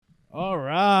All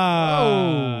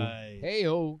right.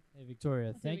 Hey-o. Hey,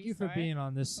 Victoria, thank you for start? being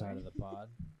on this side of the pod.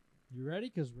 You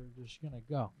ready? Because we're just going to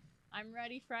go. I'm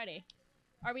ready, Freddy.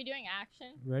 Are we doing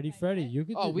action? Ready, Like Freddy? that? You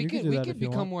could. Oh, do, we you could do we that could if you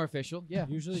become want. more official. Yeah.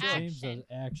 Usually Sure. James does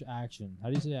action. How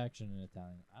do you say action in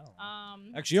Italian? I don't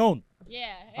know. Action.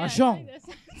 Yeah. Action. I like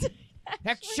this.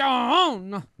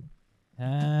 Action!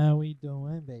 How we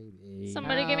doing, baby?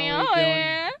 Somebody give me a How we oh doing?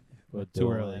 yeah. We're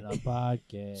Too early. doing a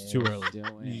podcast. It's too early. Doing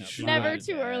a Never podcast.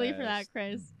 too early for that,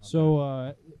 Chris.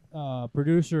 So,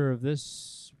 producer of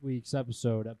this week's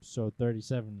episode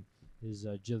 37, is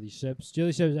Jilly Sips.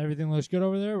 Jilly Sips, everything looks good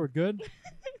over there? We're good?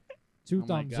 Two Oh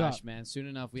my thumbs gosh, up. man! Soon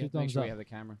enough, we Two have to make thumbs sure we up. have the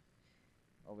camera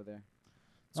over there.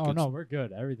 Oh, good. no, we're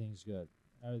good. Everything's good.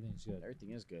 Everything's good.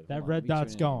 Everything is good. That Hold on, red let me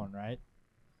dot's tune in. going, right?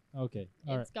 Okay.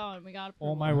 All right. It's gone. We got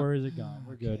All my worries are gone.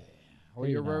 We're good. All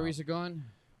Hey, your now. worries are gone.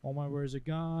 All my worries are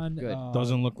gone. Good.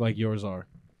 Doesn't look like yours are.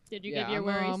 Did you Yeah, give your I'm,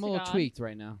 worries I'm a to little God? tweaked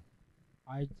right now.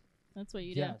 I That's what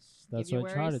you do. yes. That's Give your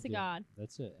what I try to worries to do. God.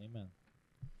 That's it. Amen.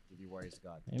 Give your worries to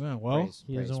God. Amen. Well, Praise,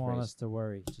 He praise, doesn't want praise. us to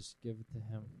worry. Just give it to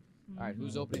him. All right,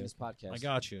 who's Mhm. opening this podcast? I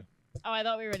got you. Oh, I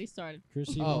thought we already started.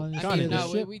 Chris, you Oh, want to kinda steer did. the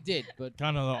no, ship? we did, but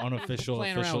Kind of the unofficial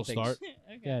Playing around official with things. start.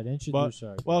 Okay. Yeah, introduce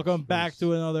our Welcome guest, back please.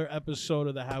 to another episode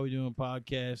of the How We Doing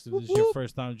podcast. If this is your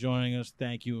first time joining us,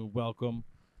 thank you and welcome.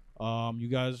 You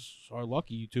guys are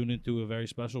lucky you tuned into a very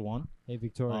special one. Hey,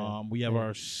 Victoria. We have Hey.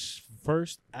 our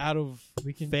first out of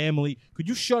We can- family. Could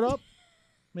you shut up?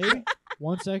 Maybe.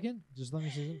 1 second. Just let me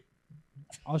see something.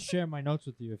 I'll share my notes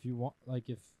with you if you want. Like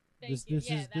if Thank this you. this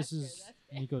Yeah, is that's this good, is that's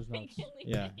good. Nico's We notes. can leave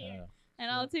Yeah, it here. Yeah.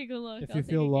 And I'll take a look. If I'll you take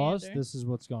feel a lost, gander. this is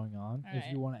what's going on. All If you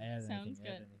right. want to add Sounds anything,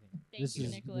 add good. anything. Thank this you,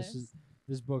 is Nicholas.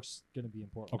 this book's gonna be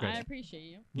important. Okay. I appreciate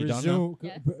you. You done now?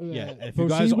 Resume. Yes. Yeah, if proceed you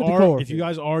guys with the are chlorophyll. if you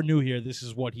guys are new here, this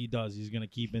is what he does. He's gonna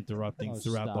keep interrupting Oh,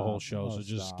 throughout the whole stop. show, Oh, so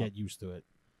just stop. get used to it.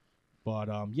 But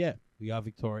yeah, we got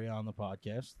Victoria on the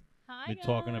podcast. Hi, Been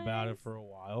talking about it guys. for a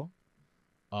while.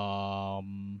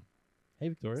 Hey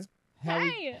Victoria.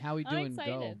 Hey, how we I'm doing?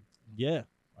 excited. Yeah,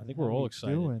 I think How we're all we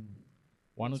excited. doing?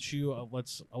 Why don't you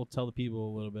I'll tell the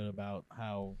people a little bit about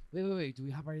how. Wait. Do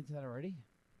we hop right into that already?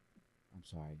 I'm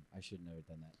sorry. I should have never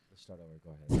done that. Let's start over.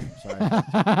 Go ahead. I'm sorry.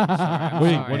 I'm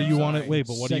Wait, sorry, what do I'm you want to sorry. wait?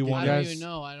 But what do you Second want? I don't guess. even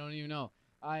know. I don't even know.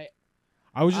 I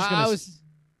was just gonna. I was.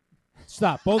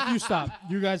 Stop. Both of you stop.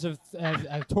 You guys have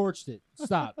torched it.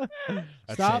 Stop.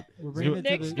 That's Stop. it. We're bringing it to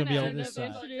Nick's the, gonna be a- to this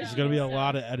side. There's gonna be a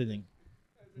lot of editing.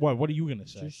 What are you gonna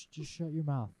say? Just shut your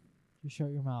mouth. Just shut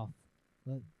your mouth.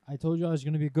 I told you I was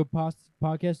going to be a good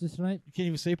podcaster tonight. You can't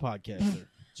even say podcaster.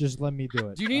 Just let me do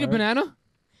it. Do you need a all right? banana?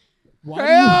 Why do you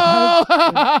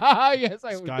have- Yes,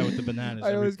 I This guy with the bananas. I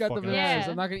every always got the fucking bananas.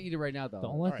 Yeah. I'm not gonna eat it right now, though.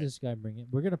 Don't let Alright. this guy bring it.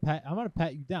 I'm gonna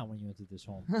pat you down when you enter this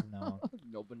home. from now on.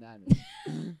 No bananas.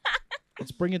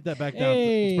 Let's bring it back down.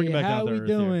 Hey, Let's bring it back how down to we earth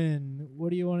here. doing?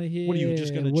 What do you want to hear? What are you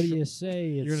just gonna What do tr- you say?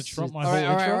 You're gonna It's- trump my all right, whole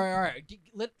all right, intro? all right,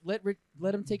 all right.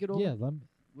 Let him take it over. Yeah.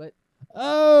 Let.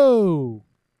 Oh,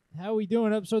 how we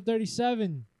doing? Episode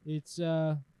 37. It's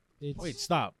Wait,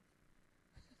 stop.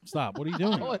 Stop. What are you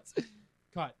doing? Oh, it's-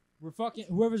 cut. We're fucking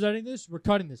whoever's editing this. We're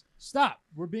cutting this. Stop.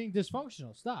 We're being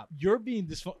dysfunctional. Stop. You're being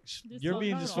You're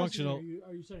being Dysfunctional. dysfunctional.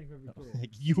 Are you setting for Victoria?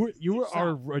 You Stop.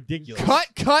 are ridiculous.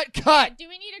 cut. Do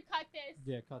we need to cut this?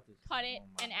 Yeah, cut this. Cut it Oh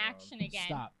my and God. action again.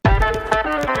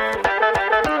 Stop.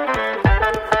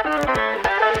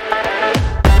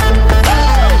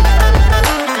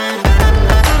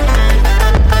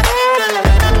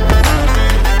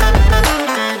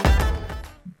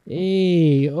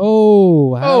 Hey,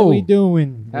 how we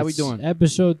doing? How we It's doing?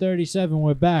 Episode 37.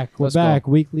 We're back. We're Let's go. back.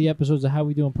 Weekly episodes of How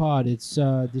We Doing Pod. It's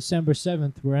December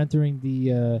 7th. We're entering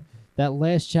the that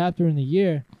last chapter in the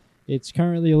year. It's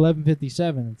currently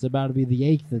 11:57. It's about to be the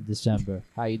 8th of December.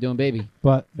 How you doing, baby?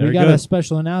 But Very we got good. a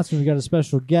special announcement. We got a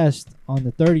special guest on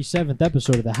the 37th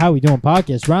episode of the How We Doing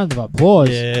podcast. Round of applause.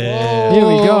 Yeah. Here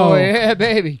we go. Oh, yeah,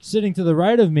 baby. Sitting to the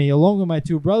right of me, along with my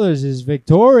two brothers, is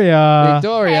Victoria.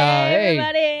 Victoria, Hey, hey.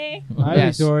 everybody. Hi,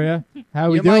 Yes. Victoria. How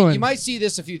we you doing? you might see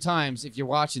this a few times if you're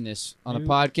watching this on a Maybe-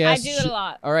 podcast. I do it a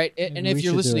lot. All right, Maybe and we if you're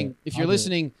should do listening, it. if I'll you're do it.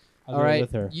 listening, I'll all do it right,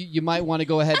 with her. you might want to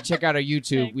go ahead and check out our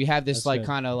YouTube. We have this That's like good.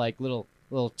 kind of like little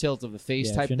tilt of the face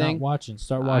Yeah, type if you're thing. not watching,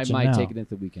 start I watching might now. take it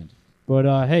into the weekend.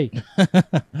 But hey,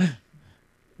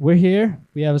 we're here.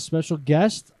 We have a special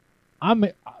guest. I'm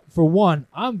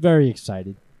very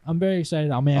excited. I'm very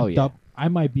excited. I'm amped Oh, yeah. up. I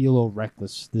might be a little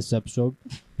reckless this episode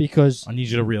because I need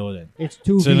you to reel it in. it's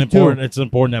 2v2. It's an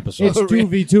important episode. It's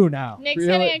 2v2 now. Nick's Really?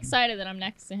 getting excited that I'm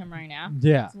next to him right now.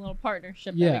 Yeah. It's a little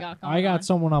partnership that we Yeah, got going I got on.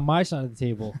 someone on my side of the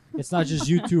table. It's not just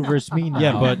you two versus me now.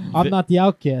 Yeah, but I'm not the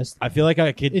outcast. I feel like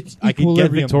I could It's get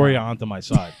equilibrium Victoria now. onto my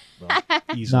side. Bro.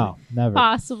 Easily. No, never.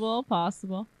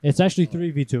 Possible. It's actually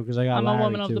 3v2 because I got I'm Larry a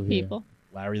woman of too the here. people.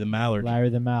 Larry the Mallard. Larry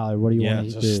the Mallard. What do you Yeah, want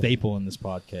it's to a do? staple in this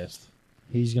podcast.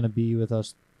 He's gonna be with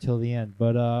us till the end.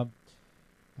 But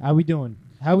how we doing?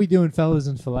 How we doing, fellas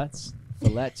and fillettes?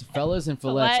 Fillets, fellas and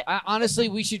fillets. Fillet. Honestly,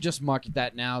 we should just market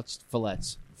that now. It's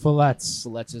fillets. Fillettes,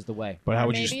 Fillets is the way. But how Or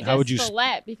would maybe you? How would you? just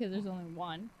fillet because there's only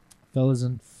one. fellas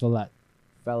and fillet.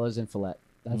 Fellas and fillet.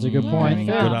 That's a good Mm, point. good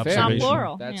Fair. It's not observation.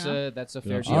 plural. That's you know? that's a Good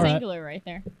fair observation. All right. Singular right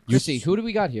there. Chrissy, who do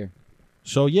we got here?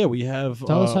 So yeah, we have.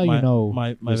 Tell us how my, you know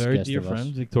my this very guest dear of us.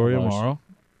 friend Victoria Of ours.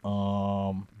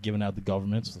 Mauro, giving out the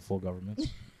governments, the full governments.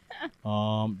 Yeah, I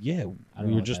don't we know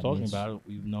were what just that talking means. about it.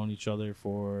 We've known each other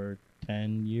for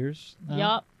 10 years. now.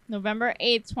 Yup. November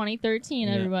 8th, 2013,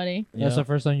 Yeah. everybody. That's the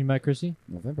first time you met Chrissy?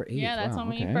 November 8th. Yeah, that's wow,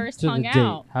 when we okay. first To hung the date.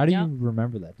 out. How do Yup. you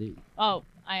remember that date? Oh,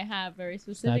 I have very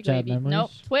specific. Snapchat Nope,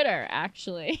 memories? Twitter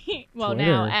actually. Well,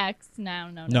 Twitter? now X. Now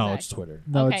known No, as it's X. Twitter.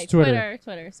 No, okay, it's Twitter.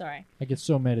 Twitter. Sorry. I get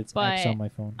so mad it's X But, on my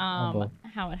phone. On both.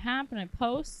 How it happened? I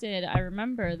posted. I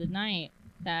remember the night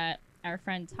that our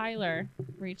friend Tyler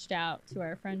reached out to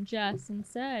our friend Jess and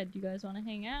said, "You guys want to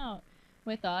hang out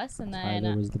with us?" And then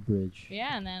Tyler was the bridge.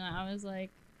 yeah, and then I was like,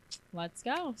 "Let's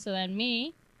go." So then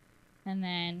me, and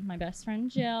then my best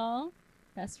friend Jill,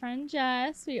 best friend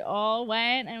Jess, we all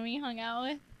went and we hung out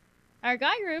with our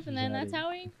guy group, and then that's Zaddy. how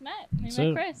we met. We That's met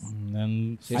it. Chris. And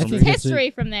then I I It's think it's history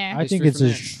from there. I think History it's from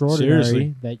there. extraordinary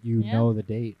Seriously. that you Yeah. know the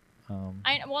date.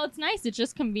 Well, it's nice. It's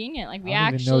just convenient. Like we I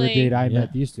don't actually. even know the date I Yeah.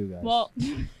 met these two guys. Well.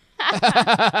 no,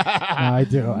 I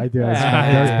do. It's my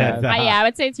Yeah. birthday. Yeah, I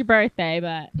would say it's your birthday,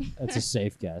 but That's a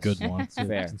safe guess. Good one. It's a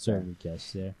Fair. conservative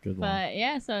guess. Yeah. Good one. but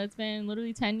yeah, so it's been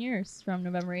literally 10 years from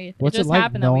November 8th. What's it it just like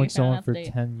happened that we knowing found someone out for the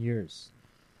date. 10 years?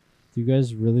 Do you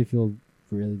guys really feel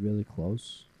really, really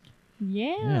close?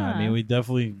 Yeah. Yeah, I mean, we've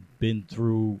definitely been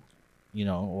through, a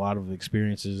lot of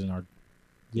experiences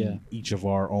in each of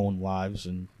our own lives,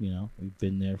 and we've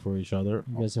been there for each other.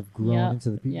 You guys have grown Yep.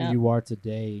 into the people Yep. you are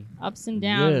today. Ups and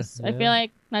downs. I Yeah. feel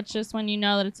like that's just when you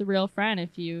know that it's a real friend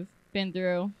if you've been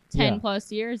through 10 Yeah.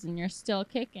 plus years and you're still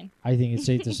kicking. I think it's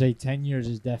safe to say 10 years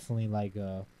is definitely like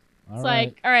It's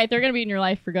like, all right, they're going to be in your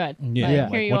life for good. Yeah, Yeah. Like,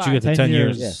 like here you once are. you get to 10 10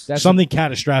 years. years, Yeah, that's something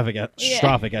catastrophic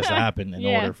has to happen in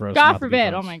Yeah. order for us. God not to be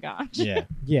forbid. Oh friends. my gosh. Yeah,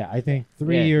 yeah, I think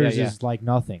 3 Yeah, years yeah. is like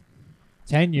nothing.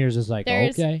 10 years is like,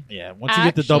 There's- okay. yeah. Once you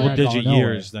get to Actually- double-digit Going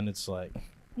nowhere. years, then it's like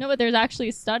No, but there's actually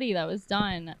a study that was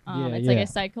done. Yeah, It's like yeah. a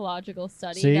psychological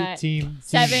study See, that team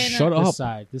seven- Shut up. this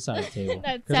side of the table.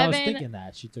 That Because I was seven- thinking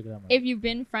that. She took it on my if you've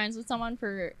been friends with someone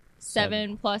for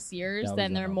 7+ years, That was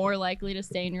then they're enough. more likely to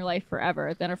stay in your life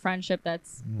forever than a friendship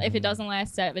that's if it Mhm. doesn't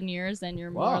last 7 years, then you're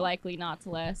more Wow. likely not to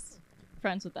last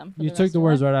friends with them. For You the took rest the of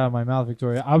words your right out of my mouth,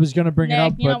 Victoria. I was going to bring life. it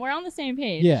up, Nick, you know, but we're on the same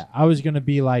page. yeah, I was going to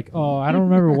be like, oh, I don't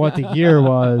remember what the year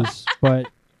was, but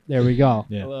there we go.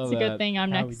 yeah, It's a good thing I'm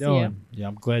How we next to you. doing? yeah.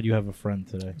 I'm glad you have a friend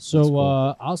today. So That's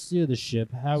cool. I'll steer the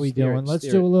ship. How we Steer doing? it, Let's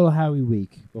steer do it. a little Howie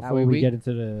week before Howie we week? get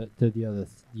into the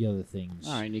other things.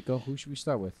 All right, Nico. Who should we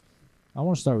start with? I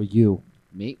want to start with you.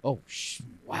 Me? Oh,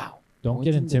 wow. Don't What's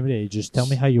get in the- intimidated. Just tell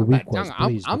me how your week was,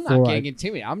 please. I'm not before getting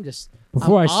intimidated. I'm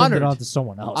before I I'm send it honored. on to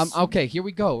someone else. okay. Here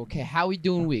we go. Okay, how we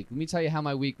doing week? Let me tell you how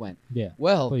my week went. Yeah,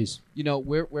 Well, please.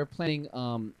 we're planning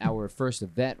our first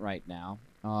event right now.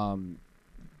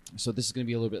 So this is going to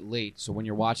be a little bit late. So when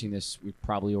you're watching this, we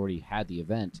probably already had the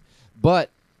event. But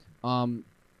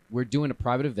we're doing a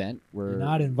private event. You're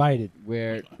not invited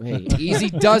Hey, easy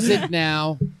does it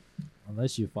now.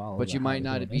 unless you follow. But the you How might We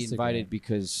not Doing be Instagram. invited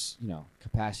because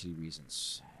capacity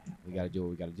reasons. We got to do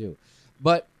what we got to do.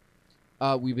 But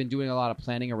we've been doing a lot of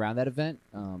planning around that event.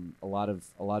 A lot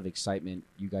of excitement.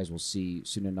 You guys will see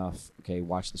soon enough. Okay,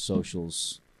 watch the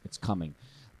socials. It's coming.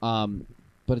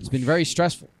 But it's been very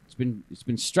stressful. It's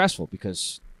been stressful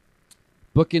because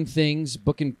booking things,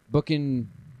 booking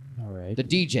All right. the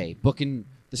DJ, booking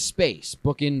the space,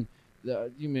 booking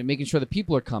making sure the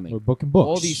people are coming. We're booking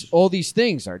books. All these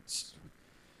things are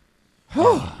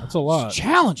That's a lot.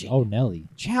 challenging. Oh, Nelly.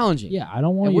 Challenging. Yeah, I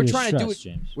don't want And you we're to trying to stress, do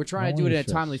James. We're I trying don't to do want it you in a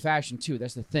stress. timely fashion too.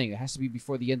 That's the thing. It has to be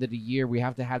before the end of the year. We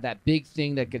have to have that big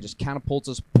thing that could just catapult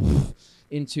us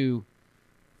into.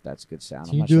 That's a good sound.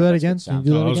 Can I'm you not do sure that if that's again? good Can you sound.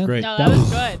 do No, that that was again? great. No, That that was was-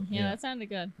 good. Yeah, yeah. that sounded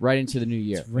good. Right into the new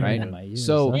year, It's ringing right? in my ears.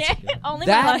 So- That's Yeah, good. only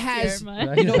That my left has- ear, Right.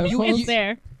 but You know, it's you-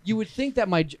 there. You would think that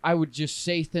I would just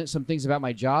say some things about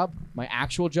my job, my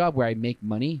actual job, where I make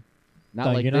money, Not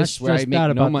No, like you're this not where I stressed make out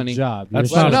no about the money. job. You're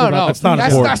That's stressed not- about that's the not food.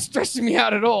 That's important. not stressing me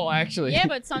out at all, actually. Yeah,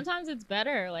 but sometimes it's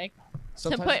better, like Sometimes to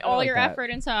it's put better all like your that. effort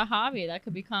into a hobby that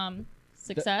could become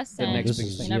success, the and next big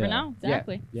you thing. never Yeah. know.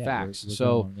 Exactly. Yeah, Facts. we're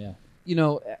So, going, yeah. You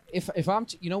know, if I'm,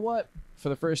 you know what? For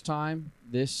the first time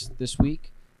this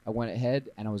week, I went ahead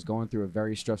and I was going through a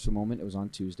very stressful moment. It was on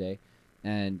Tuesday,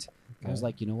 and I was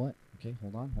like, you know what? Okay,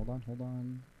 hold on.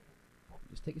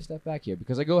 Just take a step back here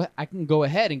because I can go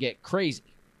ahead and get crazy.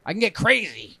 I can get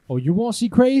crazy. Oh, you won't see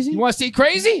crazy? You want to see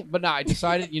crazy? But no, I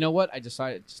decided. You know what? I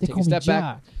decided just They take call a me step back.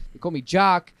 Jock. They call me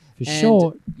Jock. For And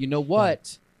short. you know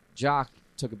what? Jock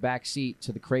took a back seat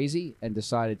to the crazy and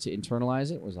decided to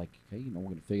internalize it. Was like, okay, you know, we're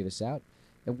gonna figure this out,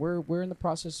 and we're in the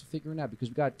process of figuring it out because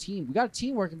we got a team. We got a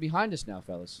team working behind us now,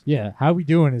 fellas. Yeah, how we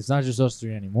doing? It's not just us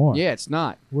three anymore. Yeah, it's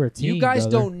not. We're a team. You guys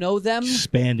brother. don't know them,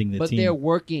 Expanding the but team. they're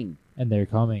working And they're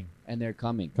coming. and they're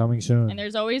coming. Coming soon. And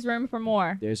there's always room for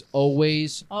more. There's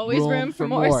always Room for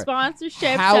more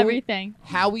sponsorships, How- everything.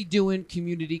 How we doing?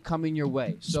 Community coming your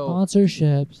way. So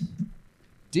Sponsorships.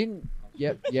 didn't.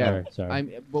 Yep. Yeah.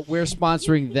 Sorry. But we're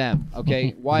sponsoring them.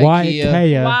 Okay. Why Kia?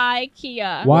 Why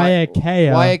Kia? Why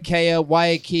Ikea?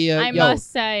 Why Kia? I Yo,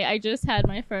 must say, I just had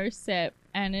my first sip,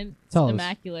 and it's Tell us.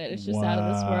 immaculate. It's just out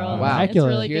of this world. Wow. It's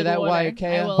really Hear good that, water,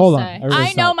 YK? I will Hold on, say. everyone I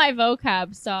know stop. my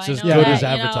vocab, so I as know good that, as you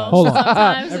know, advertised. Hold on.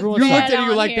 sometimes Everyone it's you stop. looked at it.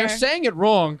 You're on like they're here. saying it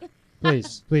wrong.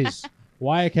 Please.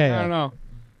 Why I Ikea? don't know.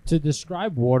 To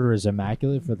describe water as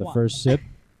immaculate for the One. first sip,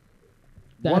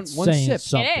 that's One saying sip.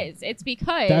 something. It is. It's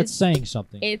because That's saying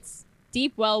something. it's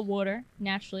deep well water,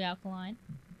 naturally alkaline.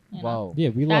 You know? Whoa. Yeah,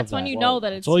 we love That's that. when you Whoa. know that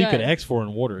That's it's all you good. could ask for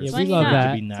in water. Yeah, Is we for love it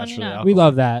that. to be That's when naturally you know. alkaline. We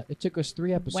love that. It took us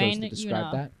 3 episodes When to you describe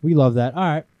know. that. We love that. All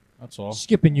right. That's all.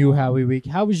 Skipping you, Howie Week.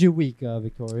 How was your week,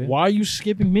 Victoria? Why are you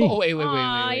skipping me? Oh, wait.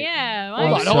 Aw, yeah. Hold Why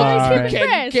on, are you hold on. always Sorry.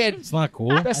 skipping Chris? It's not cool.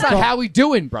 That's not how we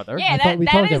doing, brother. Yeah, thought we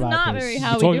that talked is about not this. very You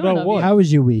how we talking do it. about over what? here. How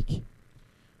was your week?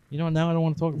 You know, now I don't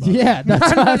want to talk about it. Yeah,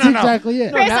 that's exactly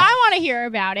it. Chris, No, I want to hear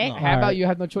about it. No. How about you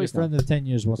have no Your choice now? friend of 10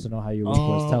 years wants to know how your week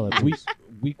was. Tell it. week, please.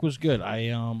 week was good.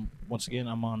 I once again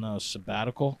I'm on a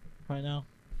sabbatical right now.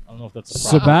 I don't know if that's a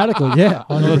proper, Sabbatical, yeah.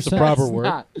 I don't know if that's the 100%. proper It's word.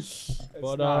 not. But,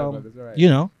 but it's all right. you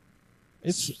know,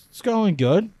 it's going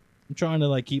good. I'm trying to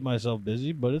like keep myself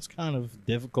busy, but it's kind of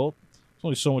difficult. There's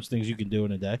only so much things you can do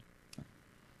in a day.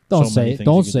 Don't so say many it. things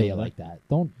Don't you can say do it in a like that.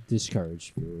 Don't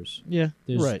discourage viewers. Yeah,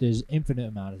 There's infinite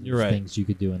amount of You're right. things you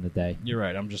could do in the day, You're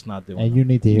right. I'm just not doing and it. you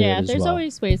need to hear Yeah, it as there's well.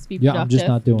 always ways to be Yeah, productive. I'm just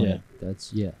not doing Yeah. it.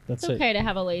 That's That's It's okay to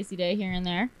have a lazy day here and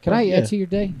there. Can I Yeah. add to your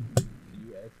day?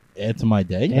 Add to my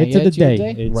day. Yeah, Add to yeah, the it's your day.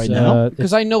 day? It's, Right now?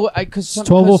 Because I know it's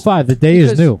 12:05. The day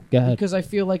is because- new. Go ahead. Because I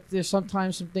feel like there's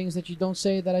sometimes some things that you don't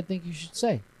say that I think you should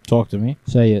say. Talk to me.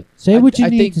 Say it. Say what you I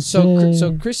need think to so. say.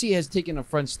 So Chrissy has taken a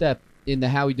front step in the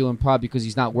How We Doing pod because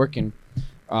he's not working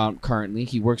currently.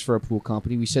 He works for a pool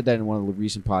company. We said that in one of the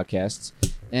recent podcasts,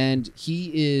 and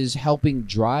he is helping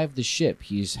drive the ship.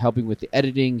 He's helping with the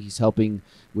editing. He's helping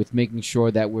with making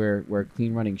sure that we're a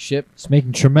clean running ship. It's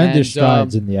making tremendous And,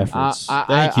 strides in the efforts.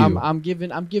 Thank you. I'm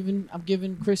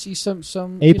giving Chrissy some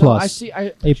A you know, plus. I see.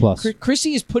 A plus.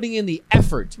 Chrissy is putting in the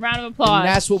effort. Round of And applause.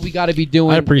 that's what we got to be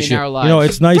doing I appreciate. in our lives. You know,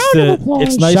 it's nice Round of to applause.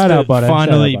 it's nice Shout to out, buddy. Shout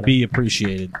finally out, buddy. be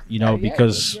appreciated. You know, Yeah,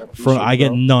 because you're from I get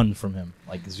appreciated, none from him,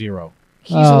 like zero.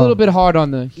 He's a little bit hard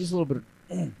on the. He's a little bit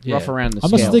Yeah. rough around the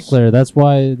I'm a scales. stickler. That's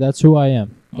who I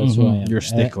am. That's who I am. You're a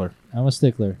stickler. I'm a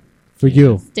stickler. For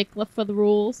you. Stickler for the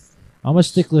rules. I'm a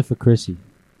stickler for Chrissy.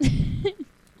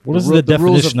 What is The the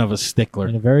rules definition of a In stickler?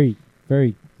 a very,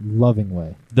 very loving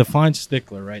way. Define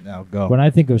stickler right now. Go. When I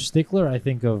think of stickler, I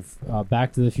think of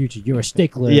Back to the Future. You're a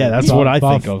stickler. Yeah, that's what I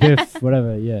think of. Biff,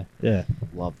 whatever, yeah. Yeah.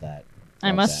 Love that. I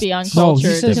Love must that. be No, uncultured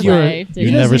he says because you're- I He You've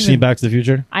didn't. doesn't never seen even- Back to the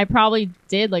Future? I probably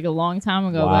did like a long time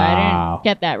ago, but I Wow. didn't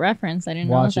get that reference. I didn't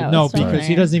Watch know it. that No, was from because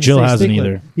he there. doesn't even Jill say hasn't stickler.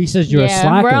 either. He says you're a Yeah,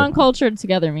 slacker. we're uncultured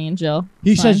together, me and Jill.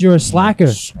 He Fine. says you're a slacker.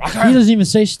 He doesn't even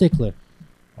say stickler.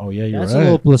 Oh yeah, you're That's right. a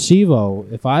little placebo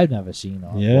if I've never seen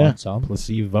Yeah. some.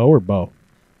 Placebo or Bo?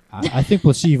 I think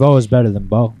placebo is better than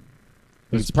Bo.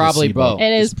 It's probably placebo. Bo.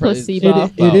 It is It's pro- placebo.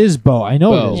 It is Bo. I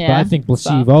know Bo. it is, but Yeah. I think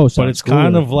placebo sounds But it's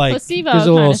kind cooler. of like Placebo There's a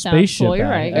kind little of sounds spaceship cool. You're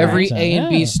out right. there. Every Yeah. A and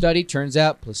B Yeah. study turns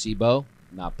out placebo,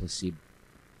 not placebo.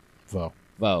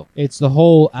 Bo. It's the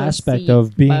whole aspect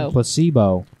of being Placebo.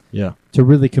 placebo. Yeah. To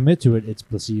really commit to it, it's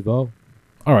placebo.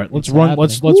 All right, let's It's run.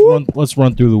 Let's happening. let's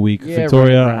run through the week. Yeah,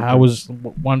 Victoria, run. how was?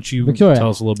 Why don't you Victoria, tell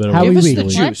us a little bit how about Give us we the week?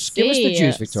 juice. Let's Give us the see.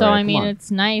 juice, Victoria. So I Come mean, on.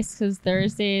 it's nice because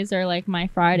Thursdays are like my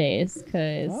Fridays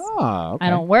because Ah, okay.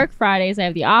 I don't work Fridays. I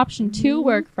have the option to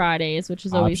work Fridays, which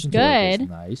is always Option to it is good.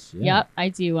 nice. Yeah. Yep, I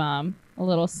do a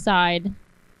little side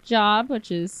job,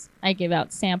 which is I give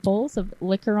out samples of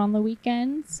liquor on the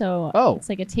weekends. So it's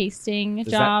like a tasting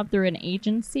job through an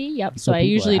agency. Yep. So I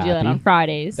usually do that on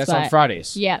Fridays. That's on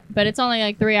Fridays. Yeah, but it's only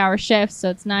like 3-hour shifts, so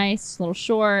it's nice, a little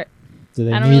short. Do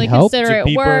they I don't need really help? consider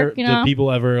it work, you know? Do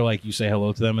people ever, like, you say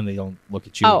hello to them and they don't look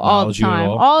at you, all the acknowledge you at time.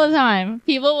 all? All the time.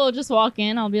 People will just walk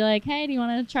in. I'll be like, hey, do you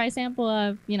want to try a sample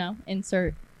of,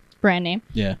 insert brand name?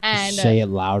 Yeah. And say it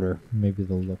louder. Maybe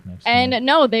they'll look next time. And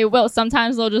no, they will.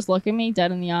 Sometimes they'll just look at me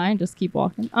dead in the eye and just keep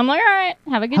walking. I'm like, all right,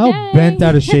 have a good day. How bent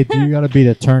out of shape do you got to be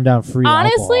to turn down free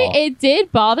Honestly, alcohol? it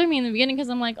did bother me in the beginning because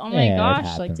I'm like, oh my Yeah, it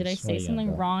gosh, like, did I happens. say What do you something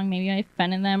got? wrong? Maybe I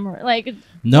offended them, or like,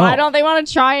 No. why don't they want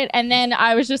to try it? And then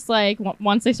I was just like,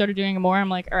 once they started doing it more, I'm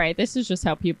like, all right, this is just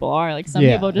how people are. Like, some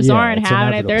people just aren't it's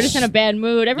having it. They're inevitable. just in a bad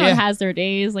mood. Everyone Yeah. has their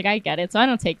days. Like, I get it, so I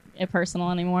don't take it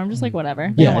personal anymore. I'm just like, whatever. They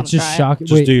don't Yeah, wanna it's just try it. shocking.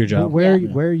 Just do your job. Where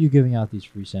Yeah. where are you giving out these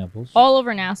free samples? All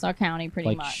over Nassau County, pretty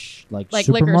like much. like Like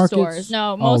liquor supermarkets? stores.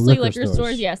 No, Oh, mostly liquor liquor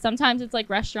stores. Yeah, sometimes it's like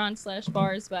restaurants /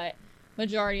 bars, but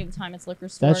majority of the time it's liquor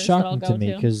stores. That's that I'll shocking go to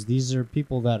me because these are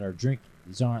people that are drinking.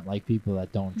 These aren't like people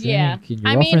that don't drink. Yeah. And you're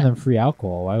I offering mean, them free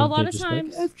alcohol. Why a would lot they of just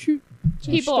times like, shoot,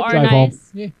 people just are drive nice. home.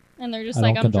 Yeah. And they're just I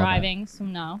like, don't I'm condone driving, so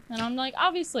no. And I'm like,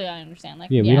 obviously I understand.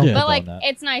 Like, Yeah, we yeah. don't But condone like, that.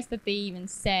 it's nice that they even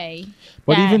say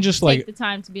But that, even just take like the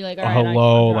time to be like, all a right,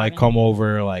 hello, I'm like, driving. come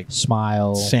over, like,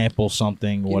 Smile. sample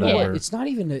something, You know whatever. what? It's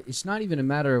not even a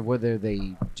matter of whether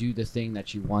they do the thing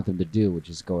that you want them to do, which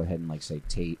is go ahead and like say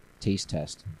taste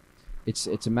test. It's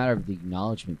a matter of the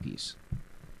acknowledgement piece.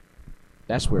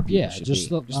 That's where people Yeah, should just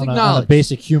be. on Just a acknowledge.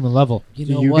 basic human level. You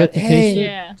Do know you what? get to Hey. taste it?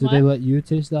 Yeah. Do What? they let you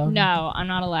taste the alcohol? No, I'm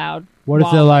not allowed. What if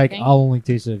while they're like, drinking. I'll only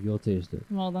taste it if you'll taste it?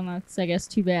 Well, then that's, I guess,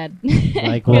 too bad.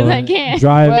 Like, Because well, I can't.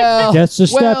 drive Well, gets a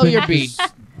step. well, in. you're beat.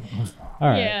 All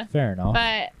right, Yeah. fair enough.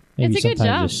 But Maybe it's a good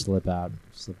sometimes job. just slip out.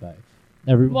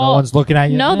 Well, no one's looking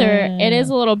at you. No, it is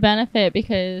a little benefit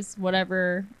because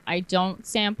whatever I don't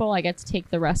sample, I get to take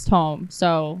the rest home.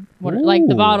 So, like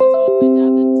the Ooh. bottle's opened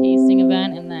at the tasting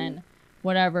event, and then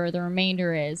whatever the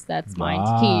remainder is, that's mine to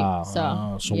Wow. keep.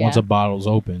 So, So yeah. once a bottle's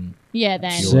open, yeah,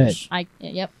 then it's Sick. yours.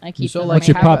 I keep. So, the like, Once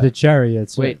you remainder. how- pop the cherry,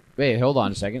 it's Wait, hold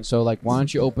on a second. So, like, why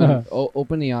don't you open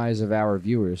open the eyes of our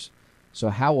viewers? So,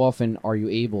 how often are you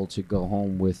able to go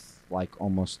home with like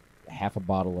almost half a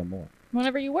bottle or more?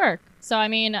 whenever you work. So I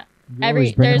mean, You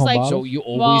always bring there's home like bottles? So you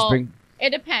always Well, bring.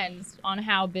 it depends on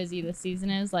how busy the season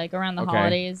is. Like around the Okay.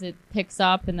 holidays, it picks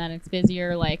up, and then it's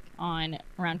busier. Like around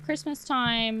Christmas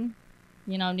time,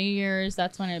 New Year's.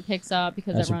 That's when it picks up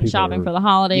because That's when everyone's people shopping are for the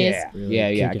holidays. Really Yeah,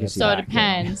 I kicking can it see So that. it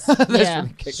depends. That's yeah.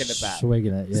 really kicking it back.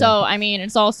 Swigging it. Yeah. So I mean,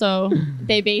 it's also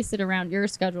they base it around your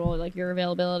schedule, like your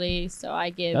availability. So I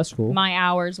give That's cool. my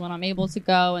hours when I'm able to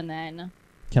go, and then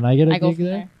Can I get a I go gig from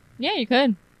there? there. Yeah, you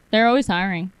could. They're always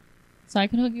hiring, so I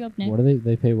could hook you up, Nick. What do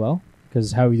they pay well?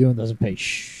 Because How We Doing doesn't pay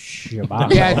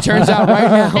about. Yeah, it turns out right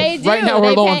now. They do. Right now we're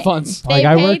They low pay- on funds. Like, They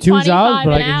I pay work 2 jobs,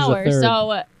 but I $25 can use a an third.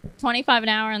 hour. So $25 an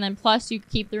hour, and then plus you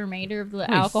keep the remainder of the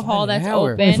 25 alcohol an that's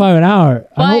hour. open. 25 an hour.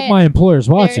 I hope But my employer's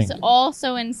watching. There's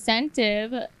also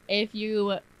incentive if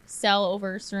you sell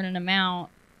over a certain amount.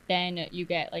 Then you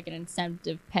get like an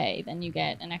incentive pay. Then you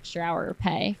get an extra hour of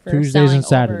pay for Tuesdays selling and over a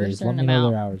Saturdays. Let certain me know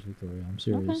amount. their hours, Victoria. I'm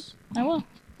serious. I will.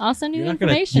 I'll send you You're the not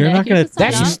gonna. information. You're Nick. not You gonna. can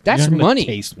sign That's- up. that's you're not gonna money.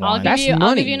 Taste I'll wine. give you. I'll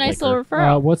money, give you a nice liquor. little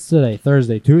referral. What's today?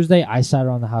 Thursday. Tuesday, I sat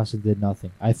around the house and did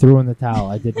nothing. I threw in the towel.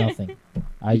 I did nothing.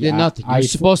 I You did nothing. You're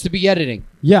supposed to be editing.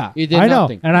 Yeah, You did I know.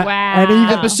 nothing. And I, Wow. and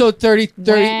even Episode 30,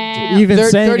 Wow. even thir-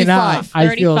 saying 35. it now,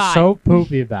 I feel 35. so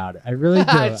poopy about it. I really do.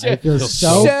 I feel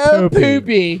so, so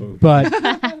poopy. poopy. But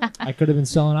I could have been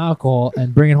selling alcohol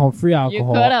and bringing home free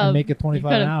alcohol could've. and make it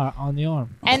 25 an could've. hour on the arm.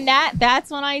 And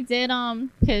that's when I did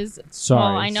because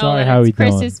Sorry. I know Sorry, that how it's we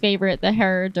doing? Chris's favorite, the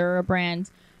Herradura brand.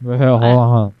 Well, hold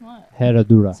on. What?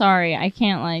 Herradura. Sorry, I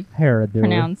can't Herradura.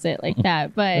 pronounce it like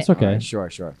that. But That's okay.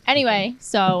 Alright, sure. anyway,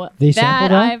 so They that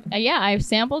sampled that? I've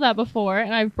sampled that before,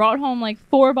 and I've brought home like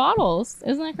 4 bottles.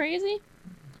 Isn't that crazy?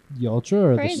 The Ultra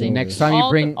or Crazy. the silver? Next time you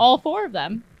bring all 4 of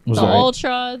them. Was The it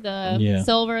Ultra, the Yeah.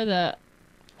 Silver, the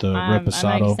the I'm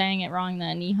reposado? like saying it wrong. The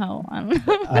Anejo. I don't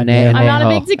know. I'm I'm not a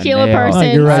big tequila Anejo. person,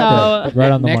 Oh, you're right so. there.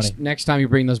 Right on the money. next time you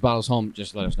bring those bottles home,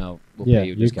 just let us know. We'll Yeah, pay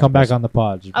you. you come back on the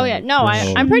pod. Just Oh bring yeah, it- no, bring it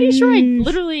over. I'm pretty sure I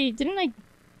literally didn't I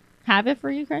have it for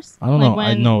you, Chris. I don't like know. I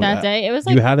When know that that. day. It was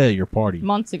like You had it at your party.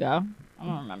 months ago. I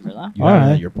don't remember though. You had it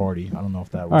Alright. at your party. I don't know if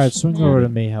that was. All right, swing over to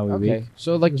me, how we Okay, week.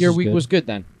 so like This your is week good. was good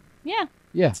then. Yeah.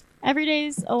 Yeah. Every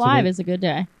day's alive they- is a good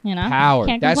day. You know. Power.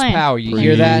 Can't That's complain. power. You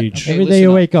hear that? Preach. Okay, Every day listen you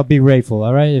up. wake up, be grateful.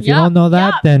 All right. If you Yup, don't know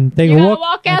that, yup. then take You a gotta look.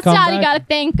 walk and come outside. You back. gotta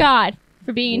thank God.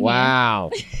 for being here.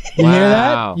 Wow. You hear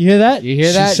that? You hear that? You hear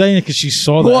She's that? saying it because she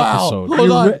saw the Wow. episode.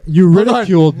 Hold on. You Hold on.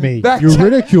 ridiculed me. Back You check.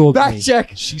 ridiculed Back me.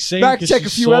 check. She's saying Back because check she a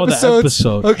few saw the episodes.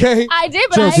 episode. Okay. I did,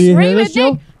 but Joe, I do you agree hear with this,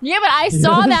 Joe? Nick. Yeah, but I You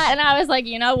saw hear this? that and I was like,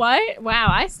 you know what? Wow,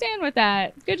 I stand with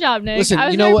that. Good job, Nick. Listen, I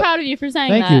was you know very what? proud of you for saying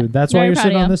Thank that. you. That's why Very you're proud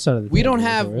sitting of on you. this side of the We table.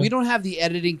 don't have the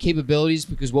editing capabilities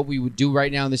because what we would do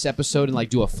right now in this episode and like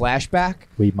do a flashback.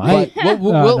 We might. But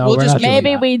we'll No, we'll we're just not doing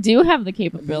Maybe that. we do have the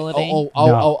capability.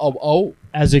 Oh.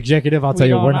 As executive, I'll We tell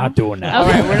you, don't we're know. not doing that. All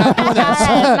right, we're not doing that. It's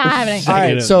not happening. All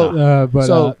right,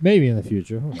 so But maybe in the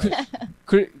future. Who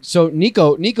knows? so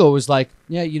Nico was like,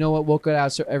 yeah, you know what? We'll go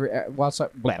out outside. Blah,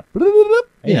 blah, blah, blah.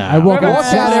 Yeah, I walk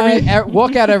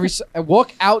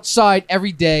Walk outside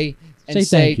every day and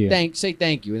Say thank you. say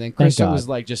thank you. And then Chris God. was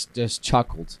like, just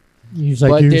chuckled. He's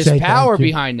like, But you there's say power thank you.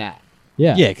 behind that.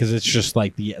 Yeah. Yeah, because it's just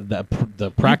like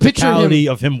the practicality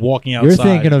of him walking outside. You're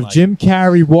thinking of like, Jim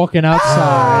Carrey walking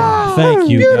outside. Thank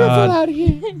you, Beautiful God. out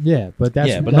here. Yeah, but that's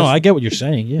Yeah, but no, I get what you're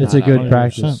saying. Yeah, it's a no, good 100%.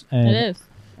 practice, and It is.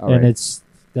 All and right.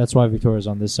 that's why Victoria's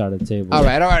on this side of the table. All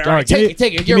right. give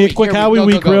Take it. Give Your me a week, quick your Howie Go,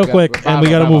 week go, real go. quick, Go, and we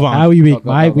go, got to go, move go. on. Howie week.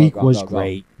 Go, My go, week go, was go, go.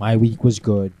 great. My week was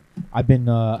good. I've been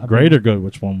Great or good?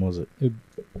 Which one was it?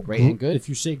 Great and good. If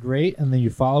you say great and then you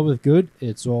follow with good,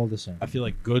 it's all the same. I feel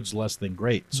like good's less than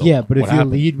great. So yeah, but if what you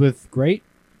happened? lead with great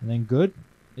and then good,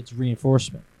 it's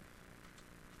reinforcement.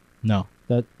 No,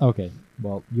 That okay?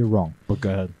 Well, you're wrong. but go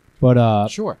ahead. But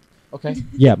Sure. Okay.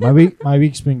 yeah, my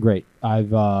week's been great. I've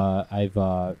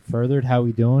furthered How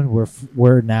We Doing.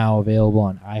 We're now available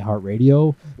on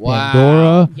iHeartRadio,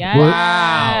 Pandora, Yes.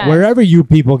 Wow. wherever you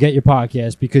people get your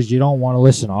podcast because you don't want to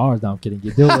listen to ours. No, I'm kidding.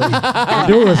 You do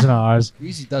listen to ours.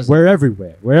 Easy does it. We're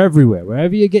everywhere. We're everywhere.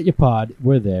 Wherever you get your pod,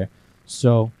 we're there.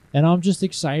 So, and I'm just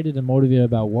excited and motivated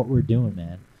about what we're doing,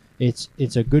 man. It's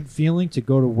a good feeling to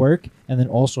go to work and then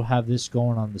also have this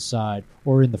going on the side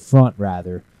or in the front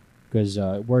rather, because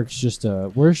work's just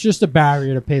a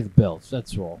barrier to pay the bills.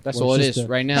 That's all. That's Work's all it just is a-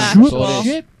 right now. Factual. That's all it is.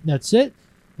 Shit, that's it.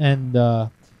 And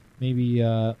maybe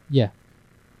yeah,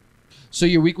 So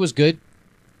your week was good.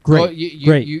 great. Oh, you,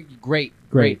 Great.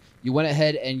 great. You went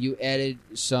ahead and you added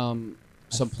some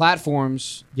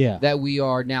platforms Yeah. that we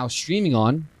are now streaming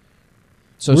on.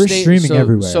 So We're streaming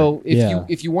everywhere. So if Yeah.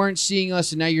 you weren't seeing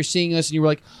us and now you're seeing us and you were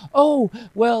like, oh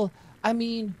well, I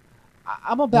mean,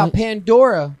 I'm about What?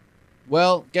 Pandora.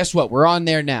 Well, guess what? We're on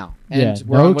there now, and Yeah,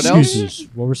 we're no on what else? excuses.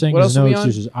 What we're saying What is else are no we on?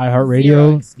 excuses. Zero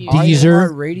iHeartRadio, excuses.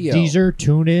 Deezer, Deezer.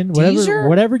 TuneIn, whatever, Deezer?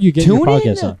 whatever you get your Tune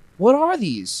podcast in. on. What are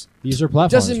these? These are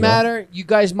platforms. Doesn't bro. matter. You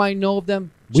guys might know of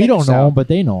them. We Check don't us know out. them, but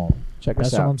they know them. Check That's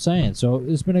us what out. I'm saying. So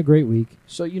it's been a great week.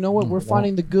 So you know what? We're Well,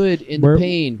 finding the good in we're, the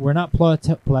pain. We're not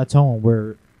plateauing.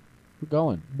 We're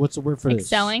going. what's the word for this?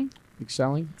 Excelling.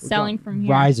 Excelling. We're Selling from here.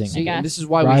 Rising. See, I and guess. this is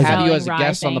why we Rising. have you as a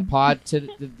guest on the Rising. pod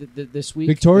this week.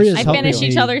 Victoria's I helping finish me.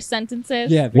 each other's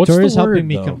sentences. Yeah, What's the Victoria's helping word,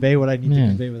 me though? convey what I need to Yeah.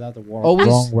 convey without the Always-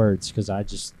 wrong words because I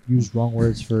just use wrong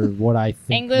words for what I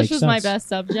think English makes was my sense. best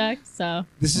subject, so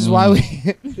This is why we.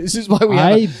 This is why we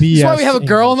have. I This is why we have a BS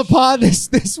girl on the English. pod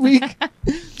this week,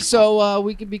 so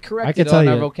we can be corrected tell on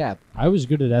our you- vocab. I was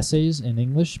good at essays in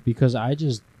English because I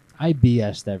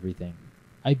BS'd everything.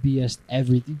 I BS'd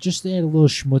everything. Just add a little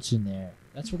schmutz in there.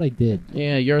 That's what I did.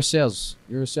 Yeah, you're a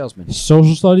salesman.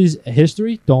 Social studies,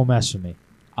 history, don't mess with me.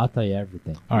 I'll tell you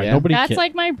everything. All right, Yeah. nobody. that's ca-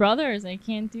 like my brothers. I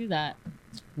can't do that.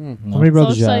 No. How many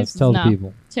brothers you Social have? studies, Tell the no.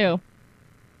 people.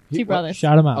 Two brothers.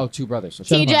 Shout them out. Oh, two brothers.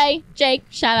 Shout 'em out. TJ, Jake,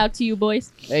 shout out to you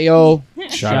boys. Hey yo.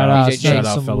 Shout out, DJ, send shout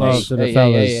out, some fellas. love to the Hey,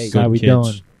 fellas. hey, hey. How Good we kids.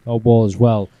 doing? Oh, ball as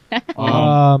well.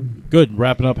 Good.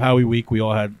 Wrapping up Howie week. We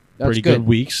all had That's pretty good. good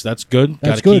weeks. That's good. That's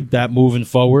Got to good. keep that moving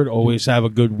forward. Always have a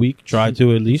good week. Try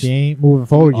to at If least. you ain't moving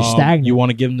forward, you're stagnant. You want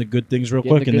to give them the good things real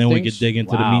Give 'em quick, the and then good we things? can dig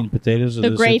into the Wow. meat and potatoes of The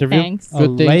this great interview. things.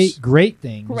 Good things. Great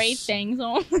things. Great things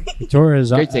only.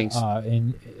 Victoria's Great things.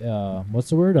 in what's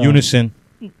the word? Unison.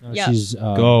 Yeah. She's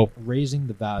Go. raising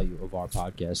the value of our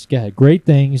podcast. Go ahead. Great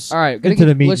things. All right, gotta Into get-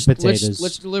 the meat let's, and potatoes.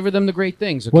 Let's deliver them the great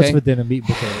things. Okay. What's for dinner? Meat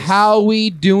and potatoes. How we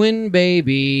doing,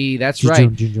 baby? That's right.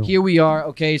 Here we are.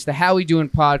 Okay, it's the How We Doing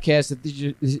podcast.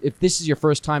 If this is your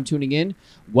first time tuning in,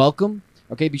 welcome.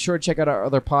 Okay, be sure to check out our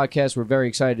other podcasts. We're very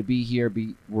excited to be here.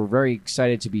 We're very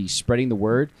excited to be spreading the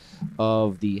word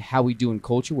of the How We Doing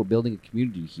culture. We're building a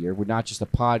community here. We're not just a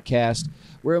podcast.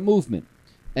 We're a movement,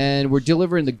 and we're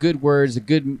delivering the good words, the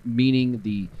good meaning,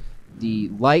 the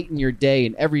light in your day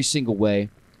in every single way.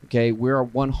 Okay, we're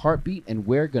one heartbeat, and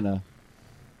we're gonna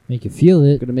Make you feel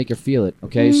it. make her feel it.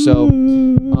 Okay, so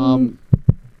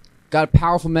got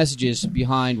powerful messages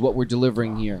behind what we're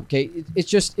delivering here. Okay,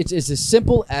 it's as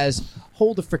simple as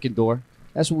hold the freaking door.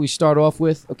 That's what we start off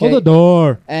with. Okay. Hold the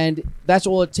door. And that's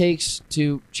all it takes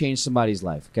to change somebody's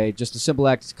life, okay? Just a simple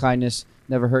act of kindness,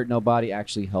 never hurt nobody,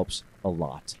 actually helps a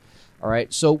lot. All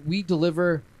right? So we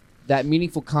deliver that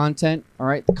meaningful content, all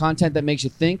right? The content that makes you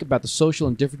think about the social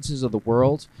indifferences of the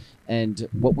world and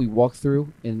what we walk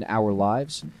through in our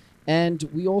lives. And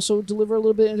we also deliver a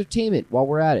little bit of entertainment while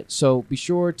we're at it. So be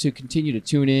sure to continue to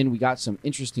tune in. We got some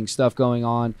interesting stuff going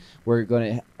on. We're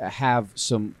going to have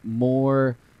some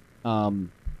more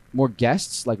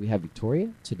guests, like we have Victoria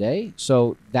today.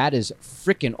 So that is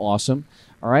freaking awesome.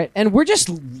 All right. And we're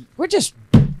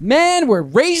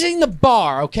raising the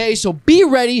bar. Okay. So be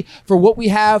ready for what we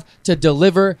have to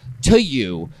deliver to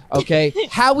you. Okay.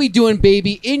 How we doing,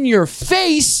 baby? In your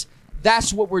face.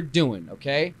 That's what we're doing.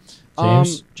 Okay.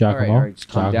 James, Giacomo. All right, just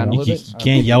calm down a You, little you bit.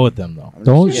 can't yell at them though. I'm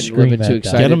Don't just getting a scream little bit at too them.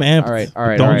 excited. Get them amped. All right, all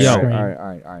right, Don't all right, yell. all right,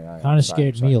 all right. Kind of Sorry,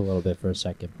 scared sorry. me a little bit for a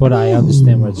second, but I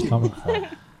understand where it's coming from.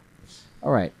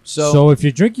 All right, So if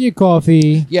you're drinking your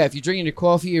coffee, yeah, if you're drinking your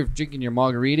coffee, you're drinking your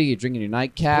margarita, you're drinking your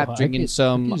nightcap, Oh, I drinking could- I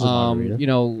some, could use a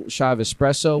margarita. shot of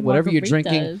espresso, whatever you're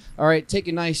drinking. Margaritas. All right, take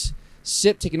a nice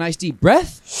sip, take a nice deep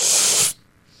breath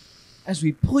as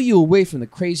we pull you away from the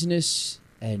craziness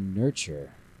and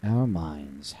nurture our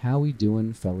minds. How we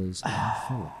doing, fellas and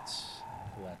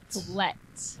fillets? Let.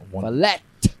 Fillet.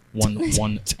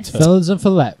 One, fellas and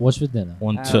fillet. What's for dinner?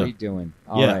 one, How are two. you doing?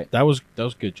 All Yeah, right. that was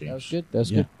good, James. That was good. That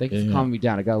was Yeah. good. Thank you Yeah, for yeah. calming me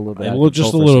down. I got a little bit. Yeah, out of well, just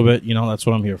a control for little second. bit. That's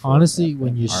what I'm here for. Honestly,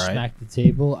 when you All right. smack the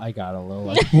table, I got a little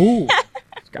like, ooh.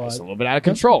 Got us a little bit out of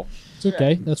control. It's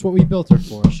okay. That's what we built her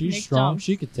for. She's Nick strong. jumps.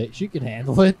 She could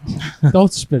handle it.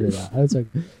 Don't spit it out. That's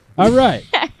okay. All right.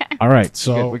 All right,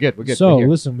 so We're good. We're good. So We're here.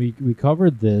 listen, we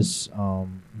covered this.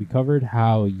 We covered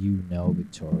how you know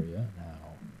Victoria. Now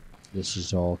this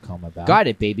has all come about. Guide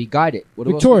it, baby. Guide it. What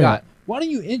else we Victoria, got? why don't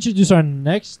you introduce our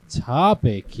next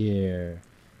topic here?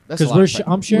 That's a Because lot of pressure.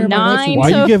 I'm sharing my notes Nine with why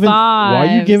you. are you to giving? five. Why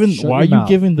are you giving? Shut Why are your you mouth.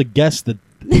 giving the guest the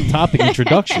topic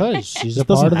introduction? Because she's a This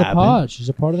doesn't part of the happen. pod. She's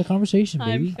a part of the conversation, I'm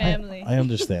baby. family. I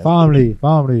understand. Family.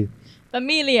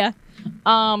 Familia.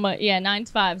 Yeah, 9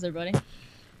 to 5s, everybody.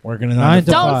 Working in 9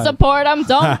 to Don't 5. support them.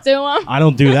 Don't do them. I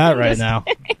don't do that right now.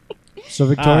 So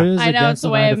Victoria's I know against it's a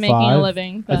the way 9 of to making 5. a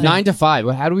living. A But 9 to 5.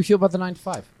 Well, how do we feel about the 9 to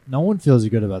 5? No one feels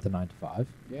good about the 9 to 5.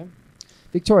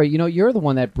 Victoria, you're the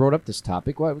one that brought up this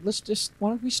topic. Why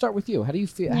don't we start with you? How do you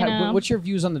feel? You know. What's your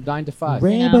views on the 9 to 5? You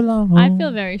know, Ramble on. I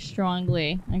feel very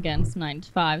strongly against 9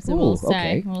 to 5s. So Ooh, we'll say.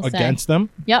 okay. We'll say. Against them.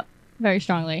 Very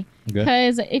strongly. Okay.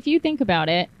 Because if you think about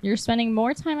it, you're spending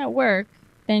more time at work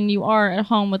than you are at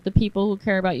home with the people who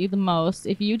care about you the most.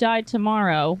 If you died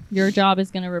tomorrow, your job is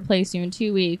going to replace you in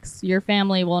 2 weeks. Your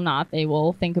family will not. They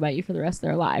will think about you for the rest of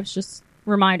their lives. Just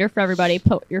reminder for everybody,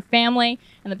 put your family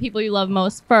and the people you love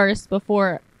most first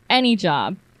before any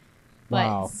job. But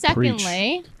Wow.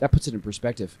 secondly, That puts it in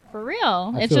perspective. for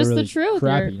real, I it's feel just really the truth.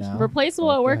 crappy You're now. replaceable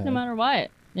But at go work no ahead. matter what.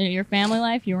 Your family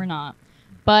life, you are not.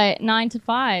 But 9 to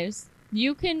 5s,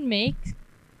 you can make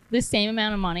the same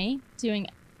amount of money doing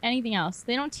anything else.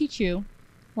 They don't teach you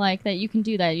like that you can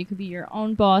do that. You could be your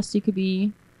own boss. You could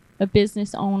be a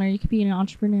business owner. You could be an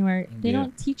entrepreneur. They Yeah.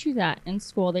 don't teach you that in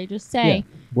school. They just say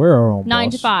We're our own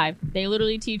 9 to boss. 5. They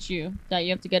literally teach you that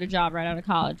you have to get a job right out of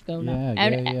college. Go now. Yeah,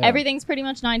 yeah, yeah. Everything's pretty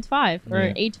much 9 to 5 or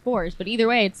Yeah. 8 to 4s. But either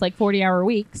way, it's like 40-hour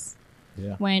weeks.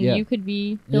 Yeah. When Yeah. you could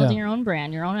be building Yeah. your own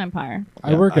brand, your own empire.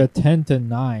 I Yeah, work I- a 10 to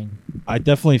 9. I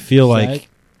definitely feel Is like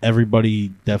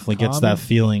everybody definitely gets common? that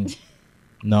feeling.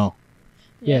 No,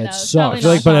 Yeah, it no, it's sucks. probably I feel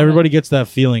not like, but common. everybody gets that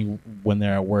feeling when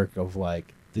they're at work of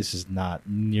like this is not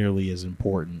nearly as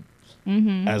important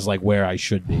Mhm. as like where I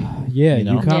should be. Yeah, You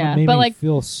know? kind of Yeah, made but me like-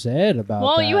 feel sad about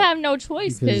Well, that. you have no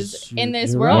choice because Because in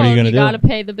this you're world, right. What are you you, gonna do? got to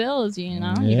pay the bills. You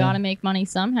know, you Yeah. got to make money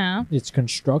somehow. It's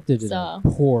constructed in So- a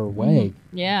poor way.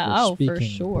 Yeah. We're Oh, for speaking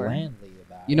sure. blandly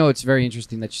about You know, it's very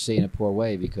interesting that you say in a poor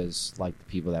way because, like, the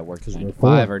people that work 'Cause 9 to we're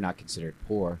 5 poor. are not considered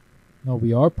poor. No,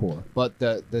 we are poor. But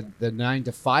the 9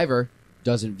 to 5er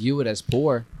doesn't view it as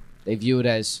poor. They view it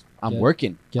as I'm Get-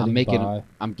 working, Getting I'm making, by.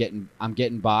 I'm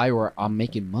getting by, or I'm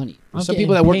making money. I'm Some getting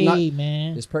people that work paid,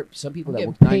 man. some people I'm that getting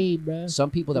work 9 paid, bruh. Some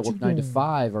people that What work you 9 to doing?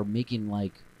 5 are making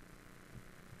like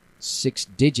 6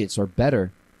 digits or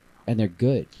better, and they're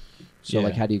good. So, Yeah.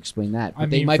 like, how do you explain that? But I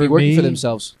they mean, might be for working for me-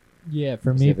 themselves. Yeah,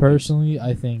 for What's me the other thing? personally,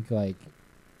 I think like,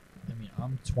 I mean,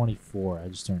 I'm 24. I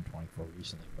just turned 24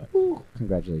 recently, but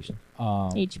Congratulations.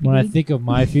 HBD. when I think of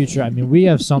my future, I mean, we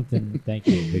have something. Thank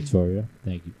you, Victoria.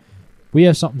 Thank you. We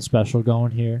have something special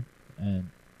going here, and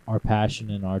our passion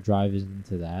and our drive is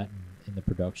into that and in the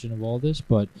production of all this.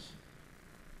 But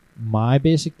my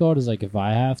basic thought is like, if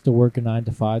I have to work a 9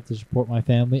 to 5 to support my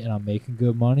family and I'm making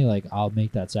good money, like I'll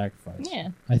make that sacrifice. Yeah.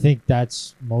 I think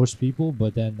that's most people,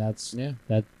 but then that's Yeah.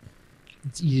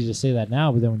 it's easy to say that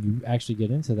now, but then when you actually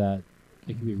get into that,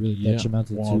 it can be really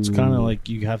detrimental. Well, it's kind of like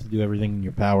you have to do everything in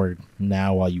your power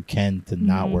now while you can to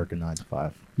not work a 9 to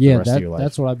 5. Yeah, the rest of your life.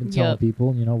 that's what I've been telling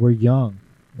people. You know, we're young.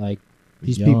 Like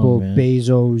these Young, people, man.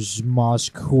 Bezos,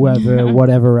 Musk, whoever,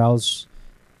 whatever else,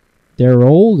 they're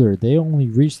older. They only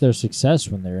reach their success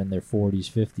when they're in their 40s,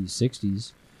 50s,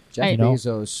 60s. Jeff you know?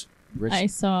 Bezos, rich. I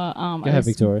saw Go ahead,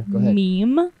 Victoria. Go ahead.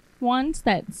 meme once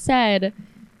that said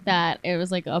that it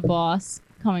was like a boss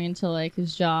coming into like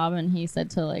his job, and he said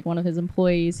to like one of his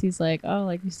employees, he's like, "Oh,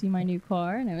 like, you see my new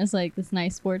car?" And it was like this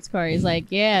nice sports car. He's like,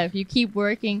 "Yeah, if you keep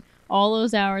working all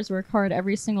those hours, work hard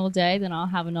every single day, then I'll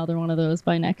have another one of those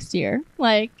by next year."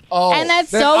 Like, and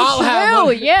that's then so I'll have true.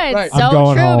 one. Yeah, it's Right. I'm so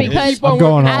going true home. because Keep on I'm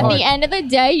going working at home. the end of the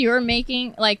day, you're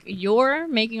making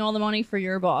all the money for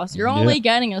your boss. You're only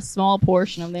getting a small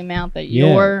portion of the amount that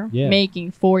you're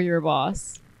making for your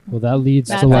boss. Well, that leads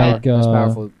That's to it. like That's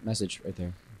powerful message right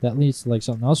there. that leads to like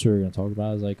something else we were going to talk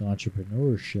about is like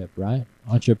entrepreneurship, right?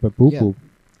 Entrepreneur.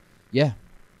 Yeah.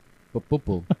 But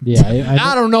Yeah,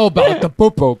 I don't know about the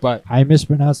poo but I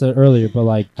mispronounced that earlier, but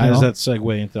like, How does that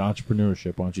segue into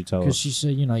entrepreneurship? Why don't you tell because us? she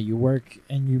said, you know, you work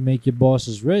and you make your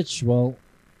bosses rich. Well,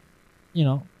 you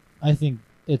know, I think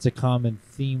it's a common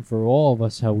theme for all of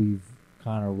us how we've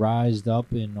kind of rised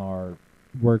up in our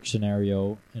work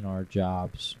scenario, in our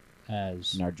jobs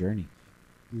as in our journey.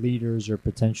 leaders or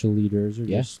potential leaders or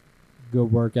Yeah. just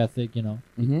good work ethic, you know.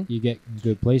 Mm-hmm. You get in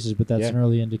good places, but that's Yeah. an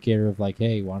early indicator of like,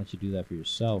 hey, why don't you do that for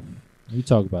yourself? We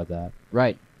talk about that.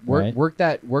 Right. Right. Work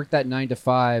that 9 to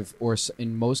 5, or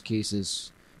in most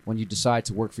cases, when you decide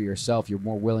to work for yourself, you're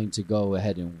more willing to go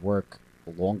ahead and work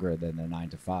longer than the 9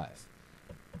 to 5.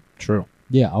 True.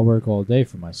 Yeah, I'll work all day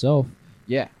for myself.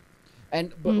 Yeah.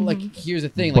 But like, here's the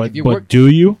thing: But, like, if you but work, do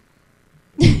you?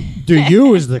 Do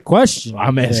you is the question?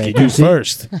 I'm asking Yeah, you see,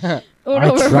 first.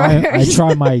 I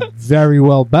try my very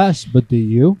well best, but do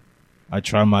you? I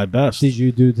try my best. Did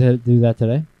you do that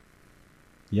today?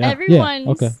 Yeah. Everyone's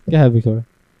Yeah. Okay. Go ahead, Victoria.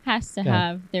 has to Yeah.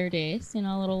 have their days, a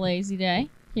little lazy day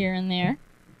here and there.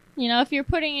 If you're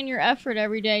putting in your effort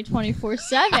every day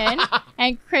 24/7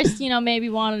 and Chris, maybe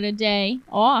wanted a day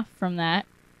off from that,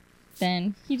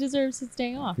 then he deserves his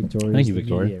day off. Victoria. Thank you,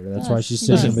 Victoria. That's Yes, why she's she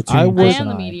sitting does. between I Chris work- I am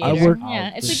the and mediator. I work-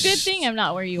 Yeah, it's a good thing I'm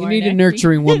not where you you are. need a Nick.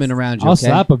 nurturing woman around you. I'll okay?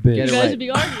 slap a bitch. Get You it guys right. would be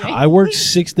arguing. I work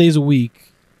 6 days a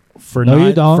week for No, you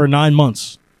 9 don't. for 9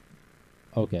 months.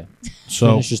 Okay.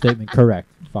 So Finish your statement. Correct.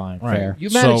 Fine. Right. Fair.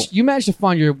 You managed to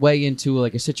find your way into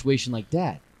like a situation like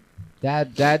Dad.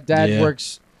 Dad Yeah.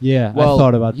 works. Yeah, Well, I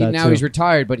thought about that now too. he's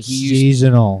retired, but he used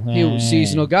seasonal. he was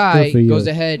seasonal Good guy for you. goes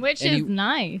ahead, Which and is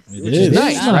nice. It which is. is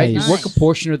nice, It's right? nice. You work a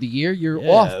portion of the year, you're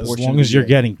yeah, off. as portion long of as the you're year.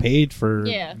 getting paid for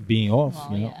Yeah. being off.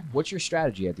 Well, yeah. What's your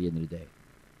strategy at the end of the day?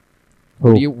 Who?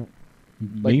 Or do you?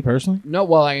 Me personally, No,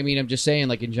 well, I mean, I'm just saying,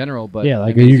 like in general, but Yeah,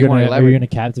 like I mean, are if you wanna gonna elaborate-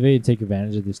 captivate and take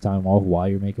advantage of this time off while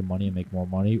you're making money and make more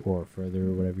money, or further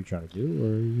whatever you're trying to do, or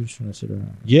are you just gonna sit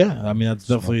around? yeah. I mean, that's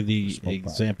Smoke- definitely the smoke pot.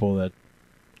 example that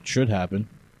should happen.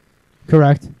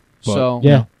 Correct. But, So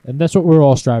Yeah, and that's what we're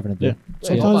all striving to do. Yeah. Yeah,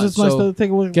 Sometimes hold on. it's nice So- to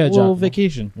take a Okay, little John.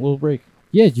 vacation, a little break.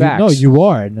 Yeah, Facts. you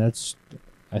are, and that's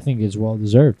I think it's well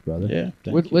deserved, brother. Yeah.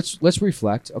 thank you. let's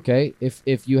reflect. Okay, if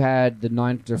you had the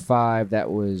 9 to 5 that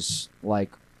was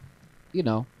like,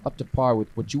 up to par with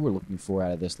what you were looking for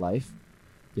out of this life,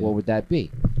 Yeah. what would that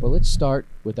be? Well, let's start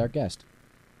with our guest,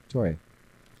 Victoria.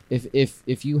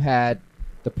 If you had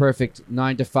the perfect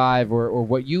 9 to 5 or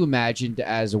what you imagined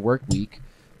as a work week,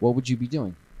 what would you be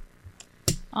doing?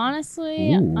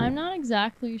 Honestly, Ooh. I'm not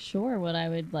exactly sure what I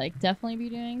would definitely be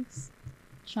doing.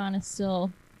 Trying to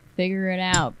still figure it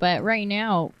out. But right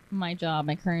now, my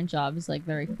current job is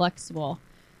very flexible.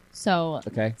 So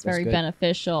Okay, it's very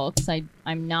beneficial because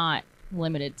I'm not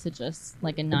limited to just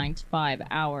a 9 to 5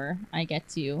 hour. I get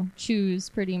to choose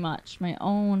pretty much my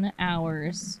own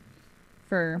hours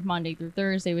for Monday through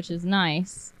Thursday, which is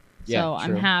nice. Yeah, So I'm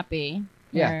true. happy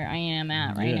Yeah. where I am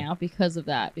at right Yeah. now because of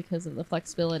that, because of the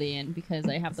flexibility and because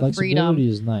I have the freedom. Flexibility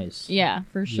is nice. Yeah,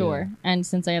 for sure. And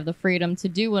since I have the freedom to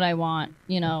do what I want,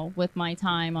 with my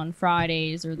time on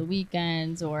Fridays or the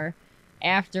weekends or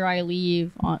after I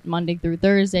leave on Monday through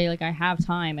Thursday, I have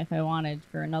time if I wanted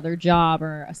for another job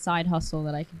or a side hustle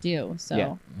that I could do. So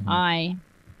Yeah. I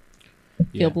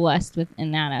feel blessed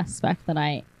in that aspect that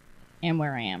I am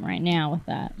where I am right now with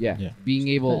that. Yeah. Yeah. Being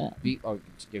able But-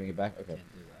 just giving it back. Okay.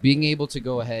 Being able to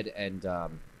go ahead and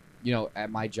at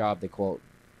my job they call it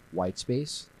white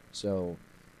space. So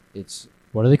it's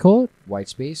What do they call it? white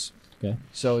space. Okay.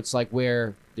 So it's like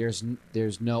where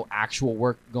there's no actual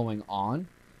work going on,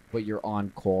 but you're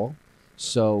on call.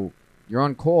 So you're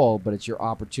on call, but it's your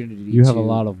opportunity. You have to, a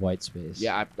lot of white space.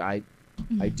 Yeah, I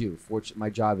I do. My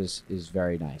job is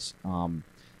very nice.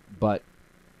 But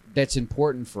that's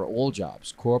important for all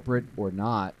jobs, corporate or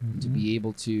not, to be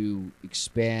able to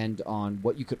expand on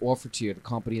what you could offer to the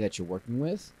company that you're working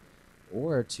with,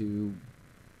 or to,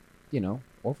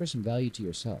 offer some value to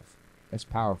yourself. That's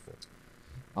powerful.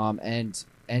 And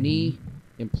any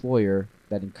employer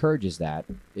that encourages that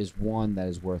is one that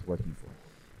is worth working for.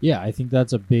 Yeah, I think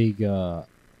that's a big,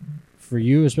 for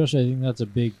you especially, I think that's a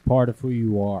big part of who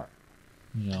you are,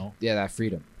 Yeah, that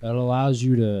freedom. That allows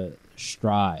you to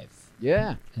strive.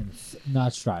 Yeah. And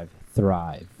not strive,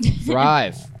 thrive.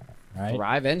 Thrive. Right?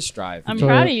 Thrive and strive. I'm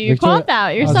proud of you. You caught that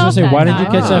I was yourself. gonna say, that why didn't you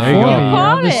time. catch that There for you me? go. You're on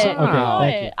Caught this- it. Okay, Caught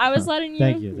thank it. you. I was letting you,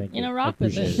 Thank you. rock I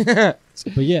with appreciate it.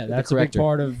 But yeah, that's a big corrector.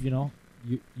 part of,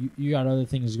 you got other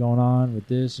things going on with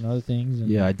this and other things. And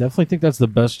Yeah, I definitely think that's the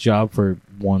best job for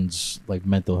one's like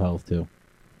mental health too.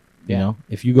 You know,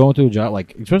 if you go into a job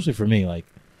like, especially for me, like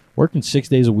working 6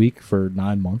 days a week for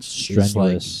 9 months, it's like,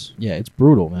 strenuous. yeah, it's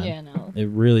brutal, man. Yeah, no. It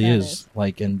really That is. is.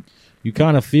 Like, and you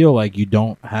kind of feel like you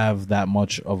don't have that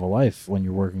much of a life when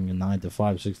you're working a 9 to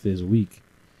 5, 6 days a week.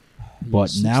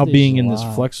 But 6 now days being is a in this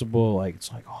lot. flexible, like,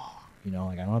 it's like, oh,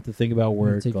 like I don't have to think about You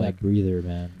work. take Like, that breather,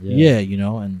 man. yeah,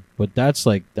 but that's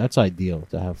ideal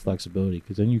to have flexibility,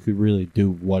 because then you could really do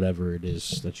whatever it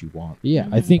is that you want. Yeah,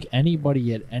 I Mhm. think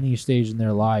anybody at any stage in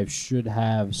their life should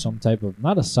have some type of,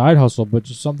 not a side hustle, but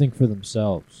just something for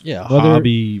themselves. Yeah, Whether-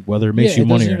 hobby, whether it makes you it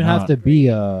money doesn't or even not. have to be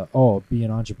be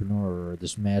an entrepreneur or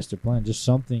this master plan. Just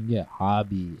something,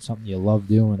 hobby, something you love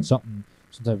doing, some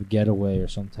type of getaway or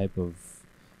some type of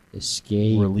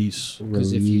escape, Release.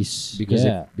 release.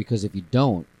 Because if you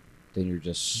don't, then you're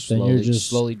just Then slowly, you're just-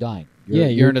 slowly dying. Yeah,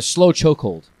 You're in a slow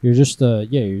chokehold. you're just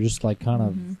like kind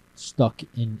of Mhm. stuck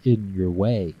in your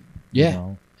way.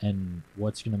 Yeah. And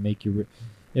what's gonna make you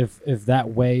if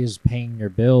that way is paying your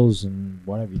bills and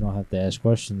whatever, you don't have to ask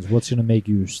questions. What's gonna make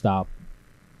you stop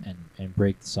and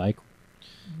break the cycle?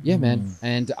 Yeah, man.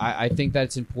 And I think that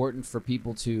it's important for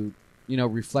people to,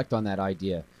 reflect on that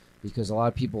idea, because a lot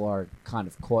of people are kind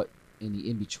of caught in the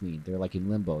in-between. They're like in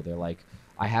limbo. They're like,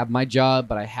 I have my job,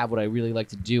 but I have what I really like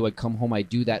to do. I come home, I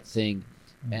do that thing.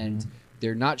 And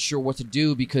they're not sure what to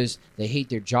do because they hate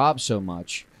their job so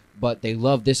much, but they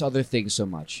love this other thing so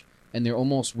much. And they're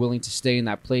almost willing to stay in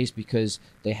that place because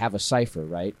they have a cipher,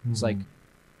 right? It's like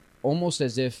almost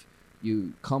as if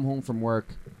you come home from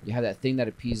work, you have that thing that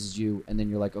appeases you, and then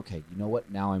you're like, okay, you know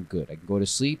what? Now I'm good. I can go to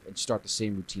sleep and start the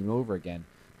same routine over again.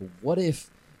 But what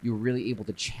if you were really able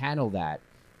to channel that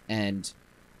and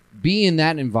be in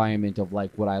that environment of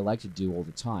like what I like to do all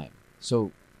the time?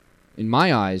 So in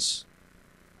my eyes,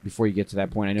 before you get to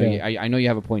that point, I know Okay. I know you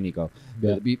have a point, Nico.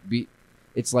 Yeah.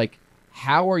 It's like,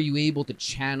 how are you able to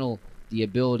channel the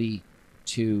ability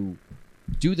to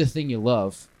do the thing you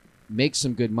love, make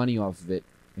some good money off of it,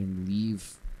 and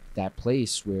leave that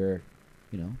place where,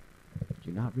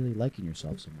 you're not really liking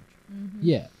yourself so much? Mhm.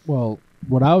 Yeah. Well,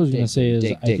 what I was going Dig, to say is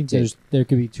dig, I dig, think dig. there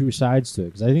could be two sides to it,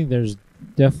 because I think there's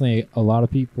definitely a lot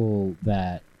of people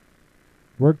that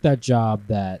work that job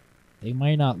that they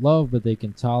might not love, but they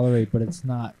can tolerate, but it's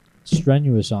not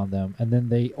strenuous on them. And then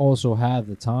they also have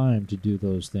the time to do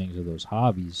those things or those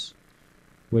hobbies,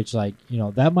 which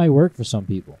that might work for some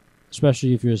people,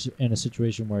 especially if you're in a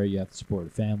situation where you have to support a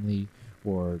family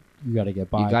or you got to get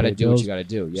by. You got to pay do what bills. you got to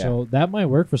do. Yeah. So that might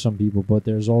work for some people, but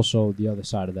there's also the other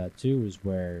side of that too, is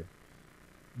where,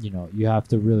 you have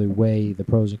to really weigh the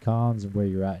pros and cons and where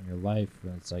you're at in your life.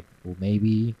 And it's like, well,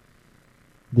 maybe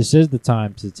this is the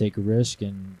time to take a risk.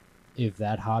 And if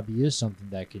that hobby is something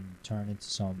that can turn into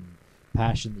some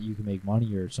passion that you can make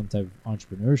money or some type of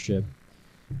entrepreneurship,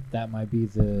 that might be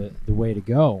the way to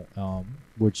go,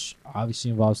 which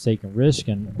obviously involves taking risk.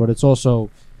 But it's also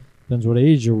depends what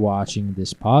age you're watching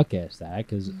this podcast at,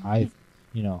 because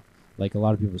like a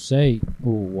lot of people say,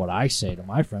 or what I say to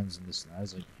my friends and this and that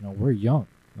is like, we're young.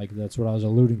 Like that's what I was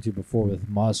alluding to before with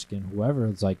Musk and whoever.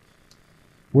 It's like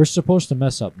we're supposed to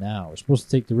mess up now. We're supposed to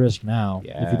take the risk now.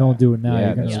 If you don't do it now, Yeah,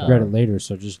 you're gonna that's regret power. it later.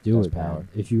 So just do That's it, power. man.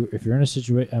 If you're in a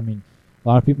situation, I mean, a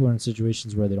lot of people are in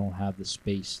situations where they don't have the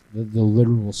space, the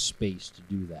literal space to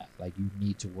do that. Like you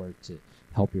need to work to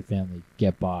help your family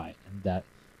get by, and that.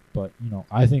 But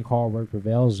I think hard work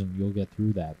prevails, and you'll get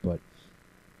through that. But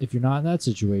if you're not in that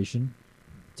situation,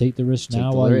 take the risk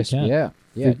now while you can. Yeah.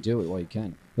 If- Do it while you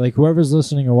can. Like whoever's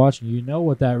listening or watching, you know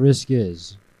what that risk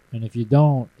is, and if you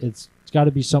don't, it's got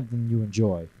to be something you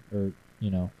enjoy, or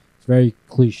it's very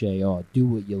cliche. Oh, do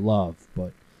what you love,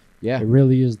 but Yeah. it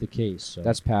really is the case. So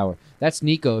That's power. That's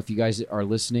Nico. If you guys are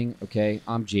listening, okay,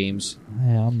 I'm James.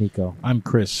 yeah, I'm Nico. I'm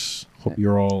Chris. Hope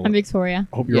you're all. I'm Victoria.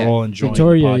 Hope you're Yeah. all enjoying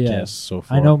Victoria, the podcast yeah. so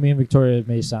far. I know me and Victoria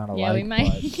may sound alike. Yeah, we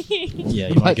might. But, Yeah,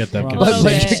 you might get them But- But little you're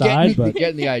bit. confused. Side, getting, but-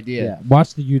 getting the idea. yeah,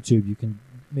 watch the YouTube. You can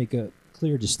make a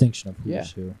clear distinction of who's Yeah.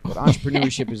 who. But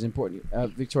entrepreneurship is important.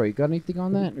 Victoria, you got anything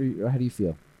on that, or how do you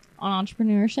feel? On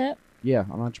entrepreneurship, Yeah,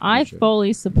 on I entrepreneurship.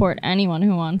 fully support anyone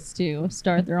who wants to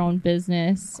start their own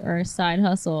business or a side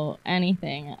hustle,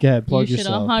 anything. Go ahead, plug You should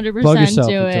yourself. 100% Plug yourself,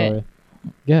 do it. Victoria.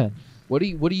 Go ahead. What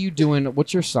are you doing?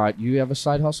 What's your side? You have a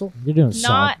side hustle? You're doing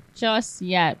Not just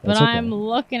yet, but That's okay. I'm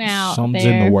looking out Something's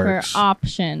in the there for works.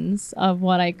 options of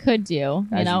what I could do. You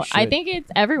As know, you I should. think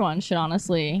everyone should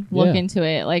honestly look Yeah. into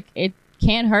it. Like, it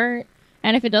can't hurt,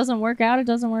 and if it doesn't work out, it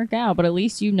doesn't work out. But at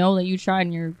least you know that you tried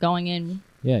and you're going in.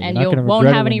 Yeah, you're and not you gonna won't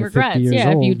regret have it when any you're 50 regrets. years Yeah,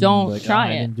 if old you and don't be like, try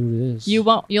I it. didn't do this. You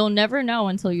won't. You'll never know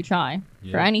until you try for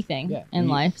Yeah. anything Yeah. in You-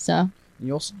 life. So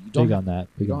You also you don't Big on that.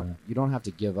 you Big on don't you don't have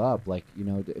to give up. Like,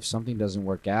 if something doesn't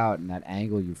work out and that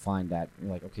angle you find that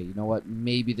you're like, okay, you know what,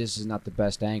 maybe this is not the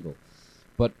best angle,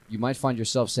 but you might find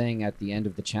yourself saying at the end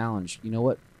of the challenge, you know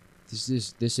what, this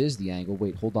is the angle.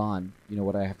 Wait, hold on. You know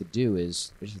what I have to do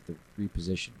is I just have to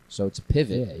reposition. So it's a that.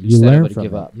 pivot Yeah, you instead learn of a from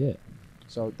give it. up. Yeah.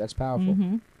 So that's powerful.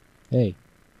 mhm. Hey,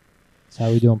 that's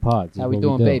how we doing pods. How This we is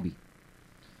doing, what do. baby?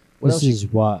 What This else you- is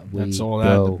what we That's all do.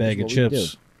 that. The bag of This is what we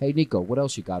chips. Hey, Nico, what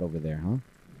else you got over there, huh? What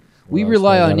We else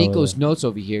rely do I on got over Nico's there? notes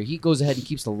over here. He goes ahead and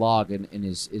keeps the log in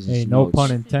his Hey, no notes.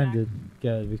 pun intended. Go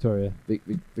ahead, Victoria.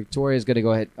 Victoria's going to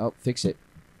go ahead. Oh, fix it.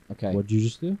 Okay. What'd you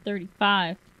just do?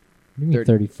 35. You mean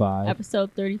 35?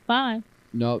 Episode 35.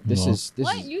 No, this No. is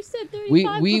What? You said we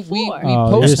 35 we before. Oh,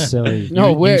 post- you're silly. No,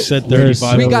 you we're said we're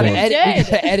 35. we silly. got to You edit. We got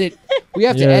to edit. We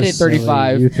have to You're edit silly.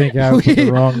 35. You think I put the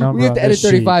wrong number We have on to edit this sheet.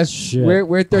 35. Shit.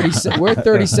 We're 30. We're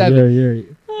 37. You're-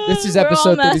 This is We're all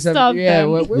episode messed 37. up Yeah, then.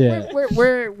 we're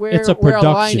it's a we're production.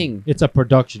 aligning. It's a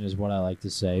production, is what I like to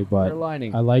say. We're But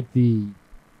aligning. I like the,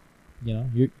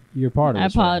 you're part of I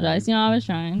this right now. apologize. You know, I was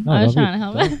trying. No, I was don't trying to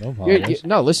help. don't apologize.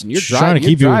 No, listen. You're She's driving. trying to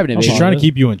keep you. driving it, She's baby. trying to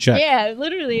keep you in check. Yeah,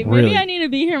 literally. Maybe Really. I need to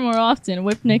be here more often.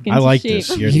 Whip Nick into I like shape.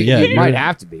 this. You're, You, yeah, you you're- might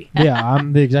have to be. Yeah,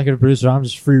 I'm the executive producer. I'm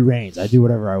just free reigns. I do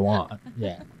whatever I want.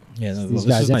 Yeah. yeah. No, These this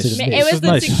guys is into nice. the Ma- mix. It This was is the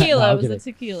nice. tequila. No, It was get the it.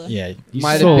 tequila. Yeah, he's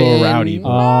Might have so been. rowdy.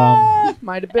 But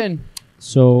Might have been.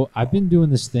 So I've been doing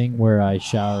this thing where I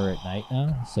shower at night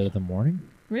now instead of the morning.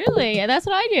 Really? Yeah, that's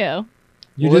what I do.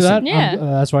 You Well, do that? listen- Yeah.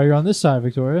 That's why you're on this side,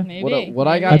 Victoria. Maybe. What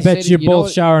I got I to bet say you're to- you know both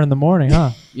what- showering in the morning,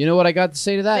 huh? You know what I got to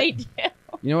say to that? They do.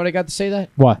 You know what I got to say to that?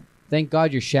 What? Thank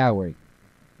God you're showering.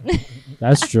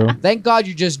 That's true. Thank God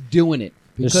you're just doing it.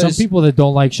 There's Because some people that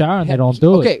don't like showering. They don't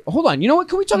do it. Okay, hold on. You know what?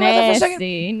 Can we talk about that for a second?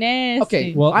 Nasty. Nasty.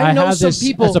 Okay, Well, I know have some this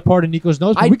people- as a part of Nico's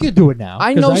notes, but I- we could do it now.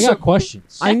 I 'cause know I got some-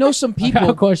 questions. I know some I got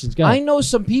people. questions. Go I ahead. know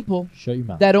some people Shut your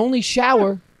mouth. that only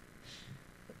shower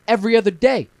every other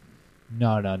day.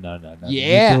 No.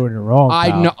 Yeah. You're doing it wrong.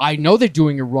 pal. I know they're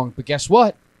doing it wrong, but guess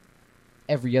what?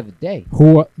 Every other day.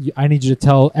 I need you to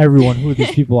tell everyone who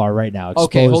these people are right now.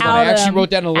 Okay, Expose hold on. them. I Out actually them. wrote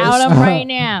down a list. Out them right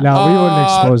now. No, we wouldn't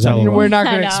expose anyone. We're not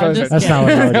going to No, expose I'm it. just That's not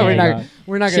what I would we're do. not.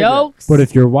 We're not going to. Jokes. But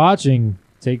if you're watching,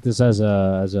 take this as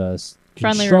a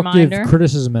Friendly constructive reminder.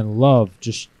 criticism and love.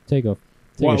 Just take a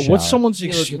Wha- shower. what's someone's You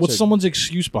look what's good. someone's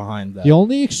excuse behind that? The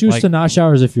only excuse Like- to not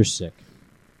shower is if you're sick.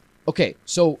 Okay,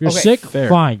 so If you're okay. sick, fair.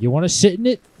 fine. You want to sit in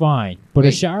it, fine. But a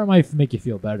Wait. shower might make you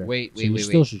feel better. Wait, so you wait,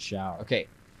 still wait. should shower. Okay,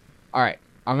 all right.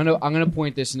 I'm gonna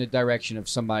point this in the direction of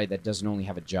somebody that doesn't only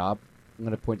have a job. I'm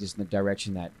gonna point this in the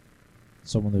direction that.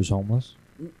 Someone who's homeless.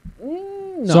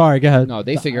 No, Sorry, go ahead. no,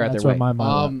 they figure out That's their where way. my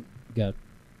mind went. Go ahead.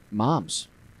 Moms.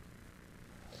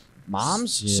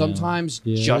 Moms Yeah. sometimes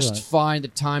Yeah, you're just right. find the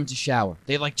time to shower.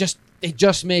 They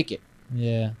just make it.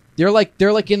 Yeah. They're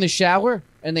like in the shower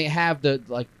and they have the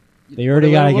like. They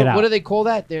already gotta get out. What do they call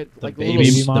that? They're the like a baby, little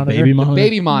baby the monitor? baby monitor.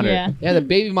 baby monitor. Yeah. Yeah, the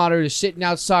baby monitor is sitting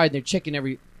outside. And they're checking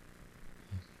every.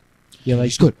 Yeah,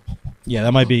 like good. Yeah,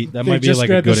 that might be they like just a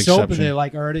grab good the soap exception. and they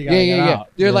like already Yeah, got yeah, yeah. out.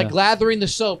 They're Yeah. like lathering the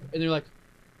soap and they're like,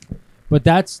 But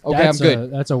that's Okay, that's I'm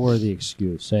good. That's a worthy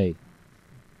excuse. Hey,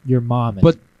 your mom. Is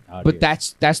But- out but here.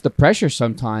 that's the pressure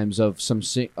sometimes of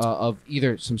of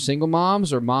either some single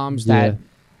moms or moms Yeah. that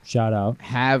Shout out.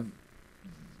 have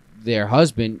their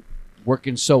husband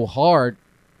working so hard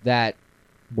that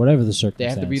Whatever the They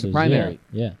circumstance. have to be the is. primary.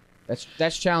 Yeah.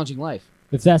 that's challenging life.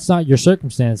 If that's not your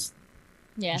circumstance,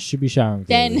 Yeah. you should be showering.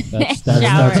 Then clearly. That's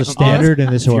shower. a standard in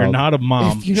this If you're world. not a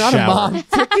mom, if you're not shower. a mom,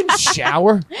 freaking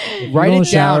shower. Write don't it down.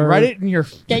 shower- Write it in your.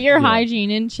 Get your Yeah. hygiene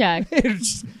in check.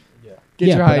 Get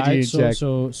yeah, your but hygiene in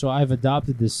so, check. So I've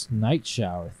adopted this night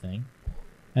shower thing,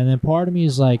 and then part of me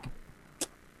is like,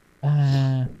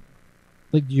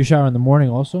 like you shower in the morning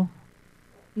also.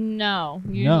 No,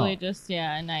 usually just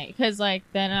at night. Because like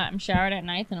then I'm showered at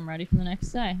night, then I'm ready for the next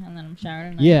day, and then I'm showered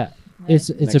at night. Yeah, It's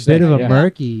Next a bit day, of a yeah.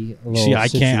 murky little See, I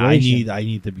can't. I situation.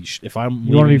 need to be. If I'm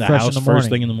You wanna leaving be the fresh in house the first morning.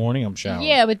 thing in the morning, I'm showering.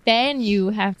 Yeah, but then you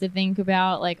have to think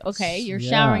about like, okay, you're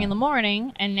showering Yeah. in the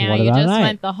morning, and now What you about just night?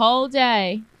 went the whole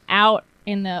day out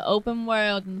in the open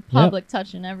world in the public,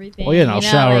 touching everything. Oh, yeah, and I'll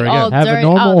shower like, again. all Have a dirty.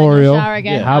 normal then you'll Oreo. shower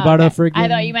again. Yeah. How Oh, about a okay. freaking I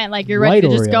thought you meant like you're ready to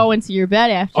light just Oreo? go into your bed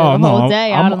after Oh the no, whole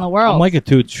day out in the world. I'm like a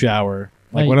tooth shower.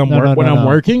 Like No, when I'm no, when no, I'm no.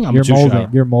 working, I'm a You're two molding. shower.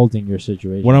 You're molding your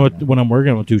situation. When right now. I'm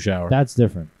working, I'm a two shower. That's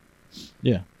different.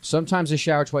 Sometimes I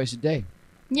shower twice a day.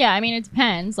 Yeah, I mean it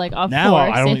depends. Like of Now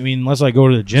course, I don't. if- I mean, unless I go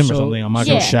to the gym or So- something, I'm not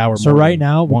Yeah. gonna shower. So more right than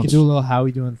now we once. can do a little how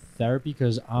we doing therapy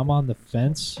because I'm on the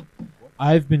fence.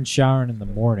 I've been showering in the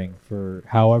morning for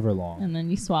however long. and then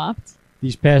you swapped.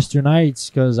 These past 2 nights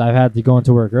because I've had to go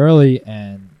into work early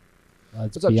and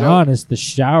let's What's up, be Joe? honest, the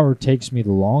shower takes me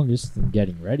the longest in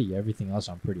getting ready. Everything else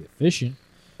I'm pretty efficient.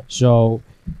 So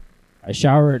I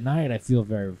shower at night. I feel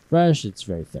very fresh. It's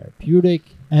very therapeutic,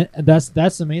 and that's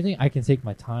the main thing. I can take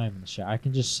my time in the shower. I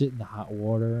can just sit in the hot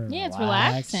water. And Yeah, it's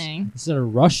relax relaxing. instead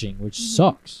of rushing, which Mhm.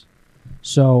 sucks.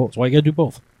 So That's why you gotta do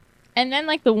both. And then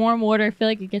like the warm water, I feel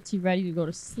like it gets you ready to go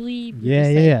to sleep. You're yeah,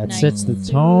 just, yeah, like, yeah. It nice sets the and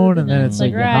tone, soothed, and then it's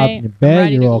like like, you hop in your I'm bed,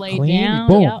 ready you're to all lay clean, down.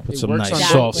 boom. Yep. Put It some works nice on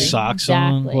soft both. socks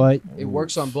on. Exactly. But It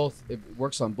works on both. It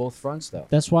works on both fronts, though.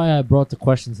 that's why I brought the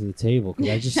question to the table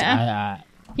because I just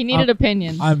He needed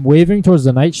opinions. I'm waving towards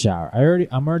the night shower.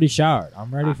 I'm already showered.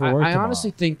 I'm ready for work. I tomorrow.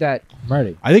 honestly think that I'm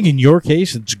ready. I think in your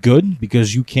case, it's good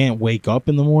because you can't wake up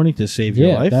in the morning to save your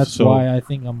Yeah, life. that's so why I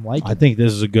think I'm liking. I think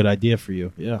this is a good idea for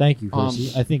you. Yeah. Thank you,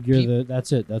 Chrissy. I think you're the.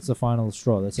 That's it. That's the final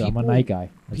straw. That's it. I'm a People- night guy.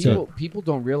 That's people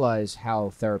don't realize how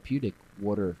therapeutic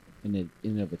water in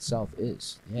and of itself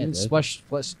is. Yeah, even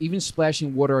dude. even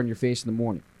splashing water on your face in the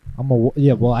morning.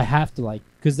 Yeah. Well, I have to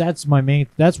because that's my main.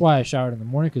 That's why I showered in the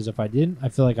morning because if I didn't, I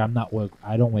feel like I'm not woke.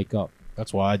 I don't wake up.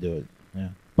 That's why I do it.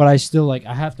 But I still I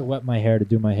have to wet my hair to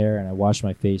do my hair, and I wash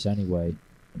my face anyway.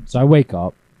 So I wake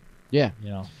up. Yeah.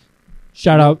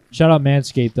 Shout out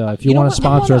Manscaped. If you You know want to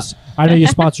what? I sponsor wanna- us, I know you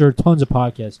sponsor tons of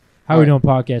podcasts. How we Alright.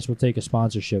 doing podcasts? We'll take a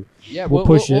sponsorship. Yeah, We'll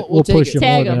push it. We'll take push it. it.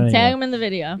 tag more than him. Tag anyone. him in the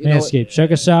video. You know what? Manscaped.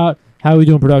 Check us out.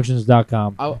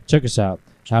 HowWeDoingProductions.com. I'll- Check us out.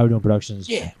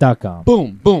 HowWeDoingProductions.com.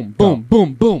 Boom, boom, boom,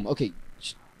 boom, boom. Okay,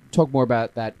 talk more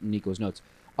about that in Nico's notes.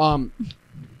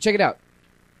 Check it out.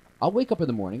 I'll wake up in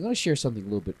the morning. I'm going to share something a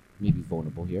little bit maybe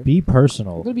vulnerable here. Be I'm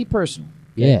personal. going to be personal.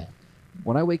 Yeah.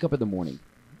 When I wake up in the morning,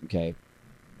 okay,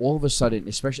 all of a sudden,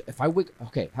 especially if I wake,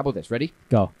 okay, how about this? Ready?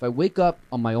 Go. If I wake up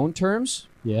on my own terms,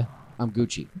 Yeah. I'm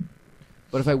Gucci.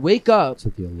 But if I wake up,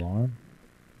 Set the alarm.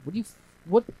 what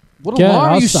Good, alarm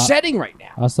I'll are you stop. setting right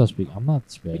now? I'll stop speaking. I'm not Are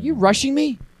speaking. you rushing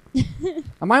me?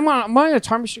 am I on a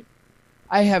time machine?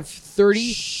 I have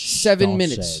 37 Don't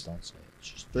minutes. Say it, don't say it.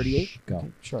 Just 38? Go. Okay,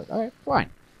 sure. All right, fine.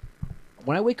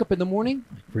 When I wake up in the morning,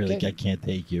 Really, Okay. I can't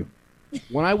take you.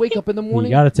 when I wake up in the You morning,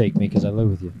 got to take me because I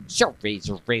live with you. sure,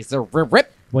 razor,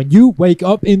 rip. When you wake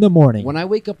up in the morning. When I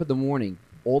wake up in the morning,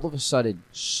 all of a sudden,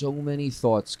 so many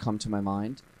thoughts come to my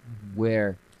mind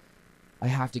where I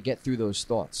have to get through those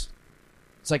thoughts.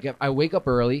 It's like if I wake up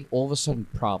early, all of a sudden,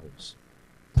 problems.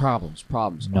 No.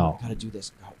 Oh, I gotta do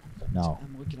this. Oh, No.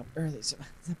 I'm waking up early.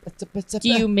 Do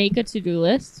you make a to-do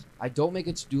list? I don't make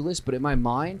a to-do list, but in my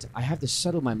mind, I have to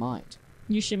settle my mind.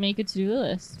 You should make a to-do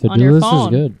list To on do your list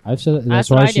phone. is good. I've said it. That's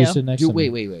what why I she's do. sitting next Do to me.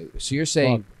 wait. So you're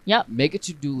saying Yep. make a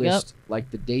to-do list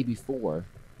like the day before.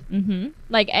 Mm-hmm.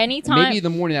 Like And anytime. maybe in the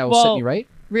morning that will Well, set me right.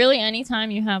 Really,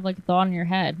 anytime you have like a thought in your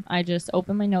head, I just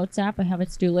open my notes app. I have a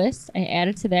to-do list. I add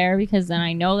it to there because then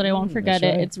I know that I won't forget that's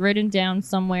it. right. It's written down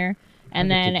somewhere,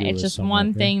 and I have a then to-do it's list just somewhere, one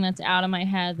yeah. thing that's out of my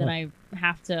head that I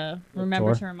have to remember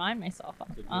Tor? to remind myself of.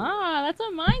 Ah, that's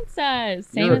what mine says.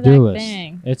 Same Your exact to-do list.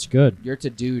 thing. It's good. You're to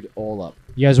dude all up.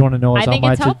 You guys want to know what's I on think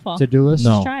my it's helpful. to-do list?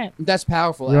 No. Just try it. That's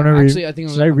powerful. You wanna Actually, I think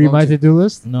Should I read going my to. to-do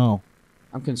list? No.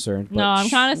 I'm concerned. No, but I'm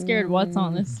kind of scared what's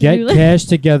on this. Get to-do list. cash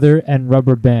together and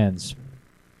rubber bands.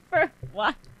 For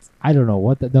what? I don't know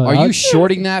what that. No, Are I'll- you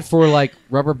shorting that for like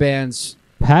rubber bands?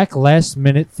 Pack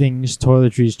last-minute things: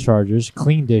 toiletries, chargers,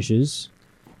 clean dishes.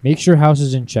 Make sure house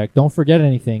is in check. Don't forget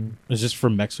anything. Is this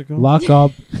from Mexico? Lock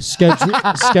up. Schedule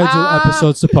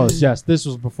episodes to post. Yes, this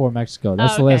was before Mexico.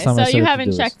 That's the last time I So said you it to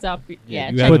haven't do checked up. Yeah,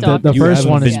 you checked haven't- But off. the You first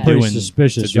haven't one is been pretty doing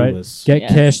suspicious, to-do right? lists. Get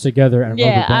Yes. cash together and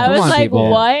Yeah, rubber I bands. was Come on, like, people.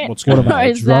 what? What's What going am I, on? a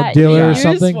Is drug that dealer or used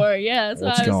something? For? Yeah, that's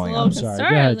What's why I was going a on? little I'm sorry. concerned.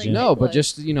 Go ahead, I was like, Jim. No, but what?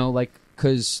 just like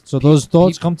because So those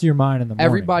thoughts people- come to your mind in the morning.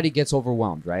 everybody gets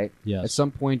overwhelmed, right? Yes. At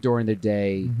some point during their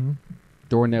day, Mhm.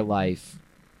 during their life.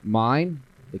 Mine,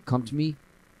 they come to me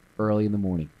early in the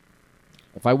morning.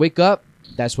 If I wake up,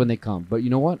 that's when they come. But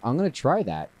you know what? I'm gonna try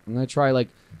that. I'm gonna try like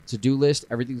to-do list.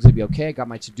 Everything's gonna be okay. I got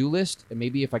my to-do list, and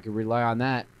maybe if I could rely on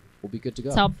that, we'll be good to go.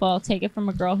 It's helpful. Take it from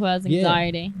a girl who has Yeah.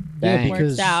 anxiety. Bang. Yeah,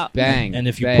 because Works out. Bang. And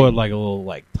if you bang. put like a little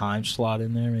like time slot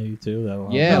in there, maybe too. That'll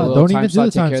help. Yeah, a No, little don't time even do slot,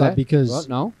 the take time care of slot that. because Well,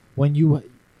 no. when you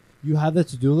have the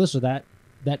to-do list, so that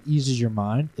eases your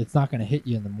mind. It's not going to hit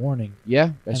you in the morning.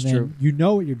 Yeah, that's and then true. you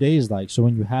know what your day is like. So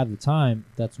when you have the time,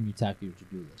 that's when you tackle your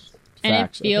to-do list. And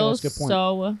Facts. it feels Okay, that's a good point.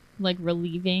 so like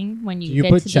relieving when Do you, you get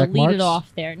put to check delete it marks?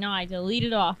 off there. No, I delete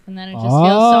it off, and then it just feels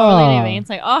so relieving. It's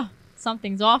like, oh,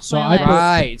 something's off So my I list. put-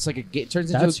 Right. It's like it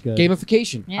turns into That's good.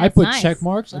 gamification. Yeah, I it's put nice. check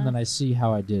marks and Uh, then I see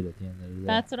how I did at the end of the day.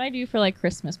 That's what I do for like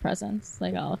Christmas presents.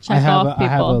 Like I'll I check have off I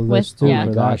have a people list with too yeah.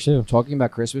 for that too. Talking about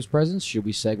Christmas presents, should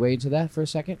we segue into that for a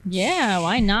second? Yeah,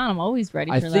 why not? I'm always ready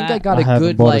I for think that. I got I a haven't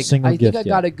good bought a like. single I think gift I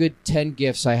got yet. a good 10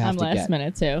 gifts I have I'm to last get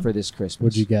minute too. for this Christmas.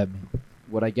 What'd you get me?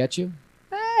 Would I get you?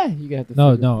 You gotta have to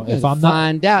No, figure- no, you gotta if I'm not-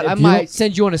 find out, I if you might don't-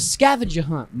 send you on a scavenger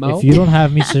hunt, Mo. If you don't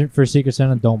have me for Secret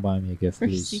Santa, don't buy me a gift, For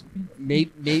please. secret. maybe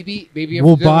if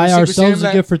We'll we do buy Secret ourselves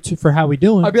Santa, a gift for how we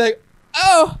doing. I'll be like,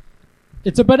 oh,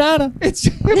 It's a banana. it's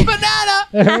a banana.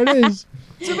 There it is.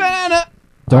 It's a banana.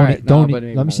 Don't All right, eat, don't no, eat.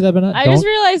 but Let me see that banana. I Don't. just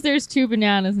realized there's 2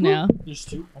 bananas now. There's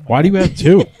two. Oh my Why do you God. have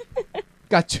two?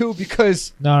 Got 2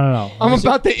 because No. I'm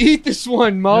about to eat this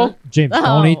one, Mo. James, Oh.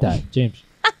 don't eat that. James.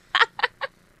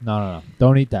 No.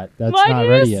 Don't eat that. That's Why not do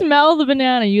ready you yet. smell the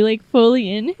banana? You like fully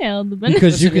inhaled the banana.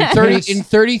 Because you Listen, can in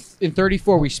taste.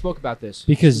 34 we spoke about this.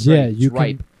 Because It's yeah, ready. you It's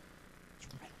ripe. can.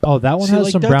 Oh, that one See, has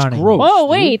like, some that's browning. gross. Whoa, dude.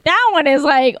 wait, that one is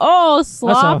like That's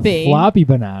sloppy. a floppy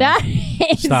banana. That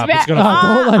is Stop, bad. it's gonna fall.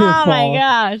 Don't let it Oh my fall.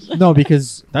 gosh. No,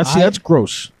 because That's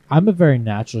gross. I'm a very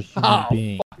natural human Oh,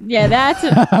 being. Yeah, that's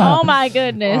oh my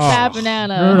goodness, that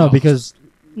banana. No, because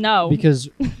No.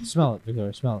 smell it,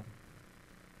 Victoria. Smell it.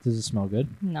 Does it smell good?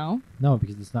 No. No,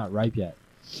 because it's not ripe yet.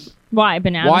 Why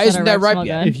bananas? Why isn't are that red ripe smell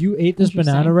yet? good? If you ate this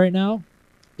Interesting. banana right now,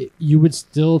 you would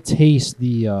still taste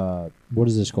the what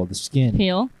is this called? The skin,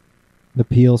 Peel. the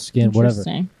peel, skin, whatever.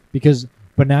 Interesting. Because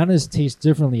bananas taste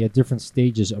differently at different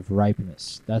stages of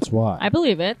ripeness. That's why. I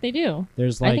believe it. They do.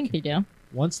 There's I like think they do.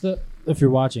 if you're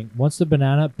watching, once the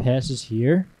banana passes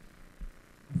here,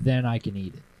 then I can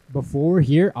eat it. Before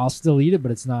here, I'll still eat it,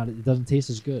 but it doesn't taste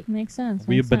as good. Makes sense. Are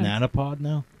we a makes sense. banana pod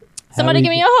now? Somebody How give do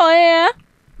me you- a Hoya.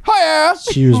 Hiya.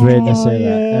 She was ready to Oh, say that.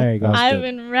 yeah. There you go. I've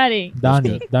been ready.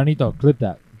 Donnie, Donito, clip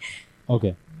that.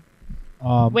 Okay.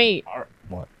 Wait.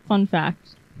 What? Fun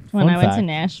fact. When Fun I went to fact.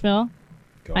 Nashville,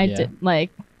 Go. I Yeah. did like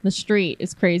the street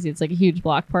is crazy. It's like a huge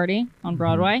block party Mm-hmm. on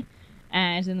Broadway.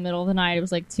 And in the middle of the night, it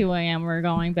was like 2 a.m. We were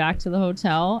going back to the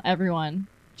hotel. Everyone,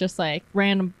 just like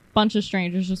random bunch of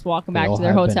strangers just walking They back all to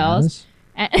their have hotels.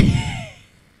 bananas? And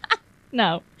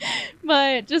no.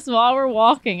 But just while we're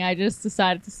walking, I just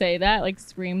decided to say that, like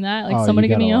scream that, like Oh, somebody you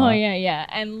give got me a a lot. yeah.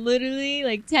 And literally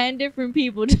like 10 different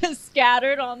people just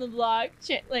scattered on the block,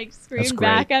 like screamed great.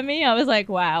 back at me. I was like,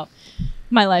 wow,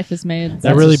 my life is made.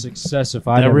 That's really- a success if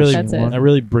I've That ever really seen That's it. one. that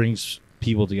really brings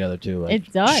people together too. Like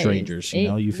It does. strangers. You It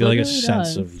know, you feel like a literally sense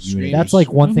does. of unity. That's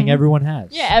like one thing Mhm. everyone has.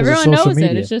 Yeah, 'cause of everyone social knows it.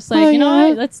 media. It's just like, you know yeah.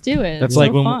 what? Let's do it. That's It's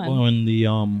like so fun. when the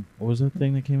what was that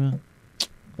thing that came out?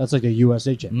 That's like a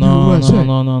USA chant. No.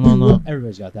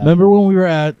 Everybody's got that. Remember when we were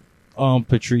at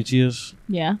Patricia's?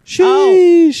 Yeah.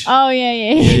 Sheesh. Oh yeah,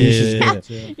 yeah. Yeah, Yeah, yeah,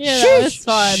 yeah. yeah that was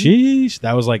fun. Sheesh.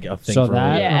 That was like a thing So for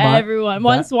that- me. Yeah, everyone.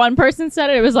 Once one person said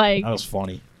it, it was like, That was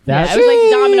funny. yeah, That- it was like the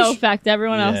domino effect.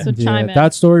 Everyone Yeah. else would chime in.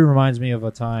 that story reminds me of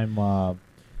a time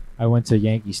I went to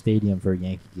Yankee Stadium for a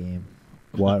Yankee game.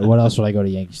 What else would I go to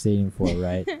Yankee Stadium for,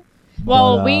 right?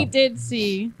 Well, But, we did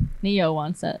see Neo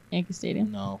once at Yankee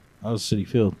Stadium. No, that was City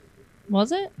Field.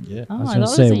 Was it? Yeah. Oh, I was I gonna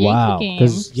thought say, it was a wow, Yankee game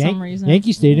because for some reason.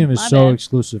 Yankee Stadium is My so bad.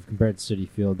 exclusive compared to Citi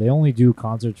Field. They only do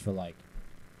concerts for like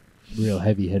real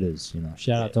heavy hitters. You know,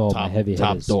 shout out to all my heavy top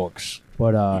hitters. dogs.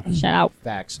 But Shout out.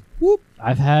 Facts.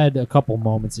 I've had a couple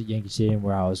moments at Yankee Stadium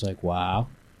where I was like, wow.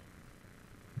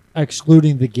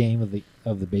 Excluding the game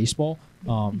of the baseball.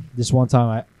 This one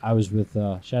time I was with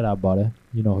shout out Buddy.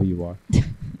 You know who you are.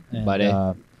 And, Buddy.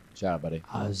 Shout out, buddy.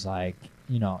 I was like,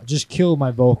 you know, just killed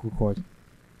my vocal cords.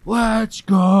 Let's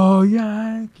go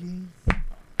Yankees.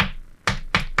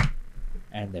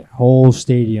 And the whole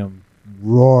stadium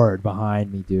roared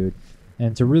behind me, dude.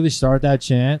 And to really start that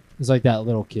chant is like that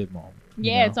little kid moment.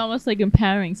 you Yeah, know? it's almost like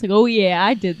empowering. It's like, oh yeah,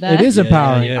 I did that. It is Yeah,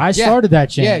 empowering. yeah. I started that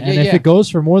chant, Yeah, and yeah, if yeah. it goes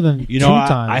for more than You two know,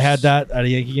 times, I had that at a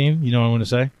Yankee game. You know what I'm going to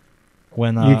say?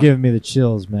 When You're giving me the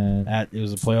chills, man. it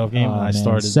was a playoff game, Oh, and I man.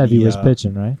 started Sevy was the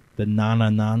pitching, right? na na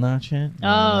na na chant.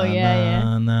 Oh, yeah,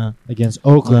 yeah. Na. Against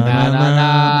Oakland. Na, na, na,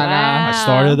 Wow. I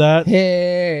started that.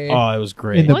 Hey. Oh, it was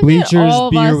great. In the Look at bleachers, all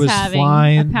of beer us was having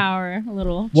flying. A power, a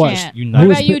little What? chant. You What know,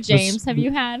 was about you, was- James? Have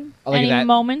you had I like any that-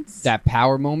 moments? that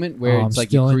power moment where Oh, it's I'm like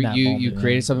still you in that you moment,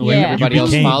 created man. something Yeah. where everybody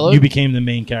else became, followed. you became the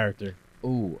main character.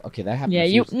 Ooh, okay, that happened. Yeah,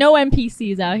 a few no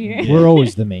NPCs out here. Yeah. We're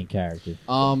always the main character. Yeah,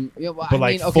 well, But, I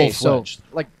like, mean, okay, so full-fledged.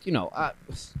 like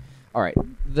all right,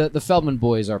 the Feldman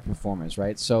boys are performers,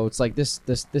 right? So it's like this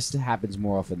happens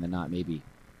more often than not. Maybe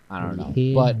I don't know,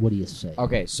 but What do you say?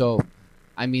 okay, so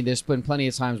I mean, there's been plenty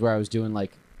of times where I was doing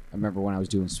like I remember when I was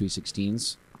doing Sweet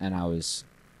 16s, and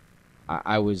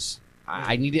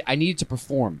I needed to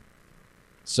perform,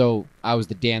 so I was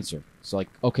the dancer. So like,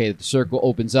 okay, the circle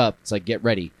opens up. It's like get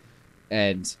ready,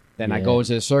 and then I Yeah. go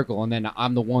into the circle, and then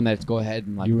I'm the one that's go ahead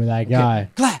and like You were that okay, guy.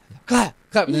 clap, clap,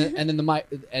 clap, and then the mic,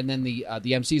 and then the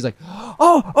MC is like,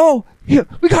 oh, here,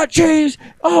 we got James.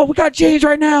 Oh, we got James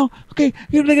right now. Okay,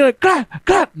 you're gonna clap,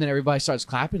 clap, and then everybody starts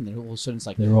clapping. And then all of a sudden it's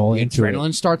like They're all the into it.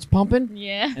 adrenaline starts pumping,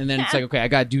 Yeah. and then it's like, okay, I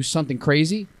gotta do something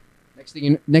crazy.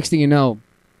 Next thing you know,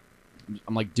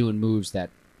 I'm like doing moves that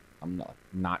I'm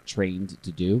not trained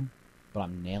to do, but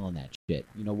I'm nailing that shit.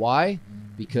 You know why?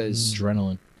 Because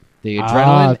Adrenaline. the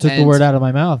adrenaline. Took the and word out of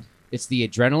my mouth. It's the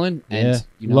adrenaline, and Yeah.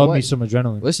 you know Love what? me some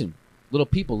adrenaline. Listen, little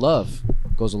people love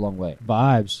goes a long way.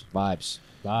 Vibes.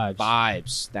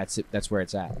 Vibes. That's it. That's where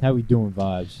it's at. How we doing,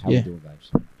 vibes? How Yeah. we doing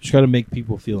vibes? Just got to make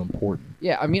people feel important.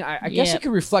 Yeah, I mean, I guess I Yep.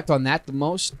 could reflect on that the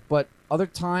most, but other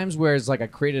times where it's like I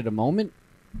created a moment.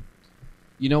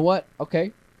 You know what?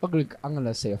 Okay, I'm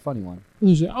gonna say a funny one.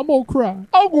 I'm gonna cry.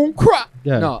 I'm gonna cry.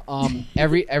 Yeah. No,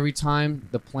 every time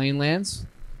the plane lands,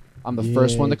 I'm the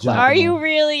first one to Yeah, clap. Are you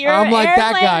really? You're I'm an like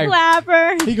that airplane guy.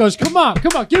 clapper. He goes, come on,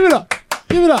 give it up.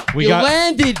 We You got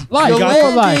landed. Life, You we got the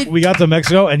life. landed. we got to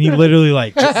Mexico, and he literally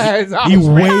like I he was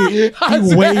ready. waited. I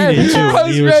was He waited ready. too. I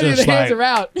was He was ready. just The hands like, are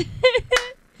out.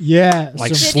 Yeah.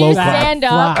 Like some Did slow you clap. stand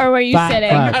up or were you Flat sitting?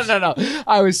 clap. No.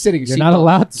 I was sitting. You're not seatbelt.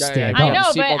 allowed to Yeah, stand yeah, I up. know,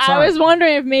 but seatbelt's I on. was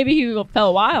wondering if maybe he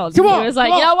felt wild. Come He on, was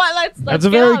like, come you on. know what? Let's that's a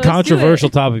get very on, let's do it." controversial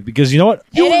topic because you know what?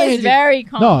 It is very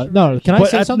controversial. No, can I But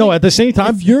say something? no, at the same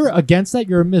time, if you're against that,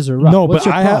 you're a miserable. no. What's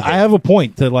But your I problem? have a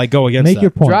point to like go against Make that.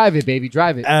 your point. Drive it, baby.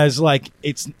 Drive it. As like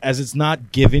it's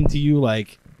not given to you,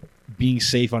 like being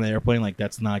safe on an airplane, like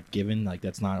that's not given, like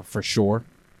that's not for sure.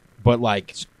 But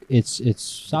like It's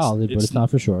solid, but it's- it's not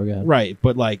for sure. Go ahead. right,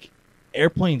 but like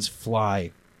airplanes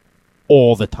fly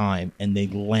all the time and they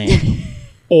land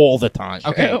all the time.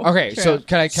 Okay. True. Okay. True. So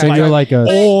can I? So I you're like a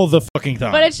all the fucking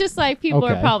time. But it's just like people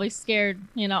are Okay. probably scared,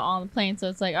 on the plane. So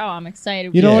it's like, oh, I'm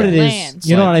excited. You know Yeah. what it is? Land.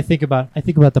 You know Like- what I think about? I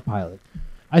think about the pilot.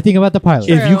 I think about the pilot.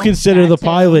 True. if you consider the That too.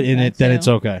 pilot in That it, then too. it's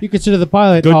okay. You consider the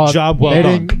pilot. Good job, well they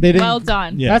done. They didn't. Well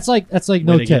done. Yeah. That's like Way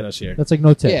no to get tip. us here. That's like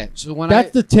no tip. Yeah. So when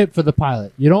That's the tip for the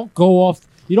pilot. You don't go off.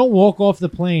 You don't walk off the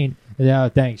plane. Yeah,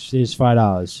 thanks. Here's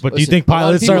 $5. But do you Listen, think a lot of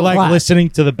pilots are people like clap. listening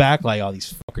to the back, like, oh,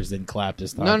 these fuckers didn't clap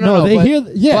this time? No, they but- hear.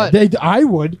 Yeah, but- I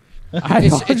would. I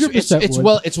 100% it's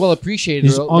would. well appreciated.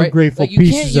 These right? ungrateful Like, you can't-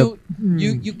 pieces of-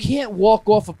 you can't walk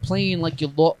off a plane like you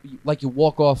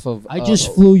walk off of. I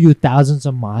just flew you thousands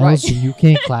of miles, Right. and you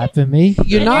can't clap for me.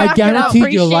 You're And not- I not gonna guaranteed your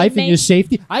appreciate life and me. your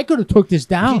safety. I could have took this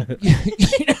down.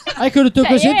 I could have took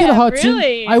us into the Yeah, Hudson.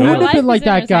 really. I Our wouldn't have life been like is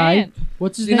in that his guy. hand.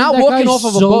 What's his You're name? not That walking guy, off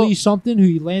of a Sully boat. something who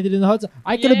he landed in the Hudson.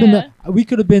 I could have been. We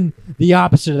could have been the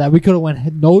opposite of that. We could have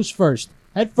went nose first,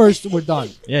 head first. We're done.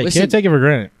 Yeah, you Listen. can't take it for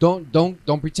granted. Don't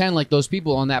pretend like those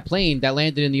people on that plane that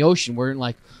landed in the ocean weren't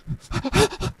like.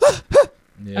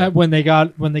 Yeah. When they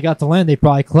got to land, they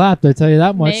probably clapped. I tell you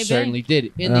that much. Maybe. Certainly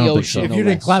did in I the don't think ocean. so. If no you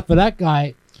didn't less. clap for that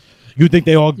guy, You think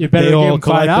they all You better give them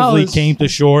collectively $5. came to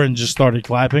shore and just started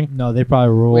clapping? no, they probably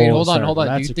ruled. Wait, hold on. Do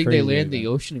That's you a think they crazy land in the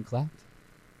event. ocean and clapped?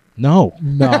 No.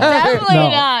 No, Definitely no.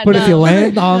 not. But no. if you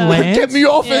land on No. land, Get me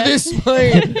off Yeah. of this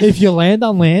plane. if you land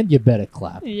on land, you better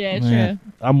clap. Yeah, Man.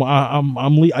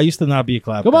 true. I used to not be a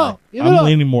clap Come guy. on, give it I'm up.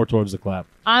 leaning more towards the clap.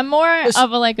 I'm more Listen.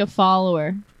 of a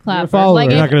follower clapper. follower. Like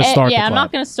You're not if- gonna start the Yeah, I'm clap.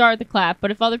 not going to start the clap.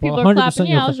 But if other people Well, are 100%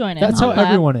 clapping, you'll I'll clap. join in. That's I'll how clap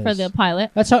everyone is. for the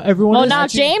pilot. That's how everyone Well, is. not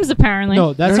James apparently.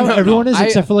 No, that's No, how no, everyone no. is, I-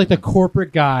 except for like the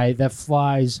corporate guy that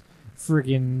flies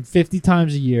friggin' 50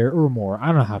 times a year or more. I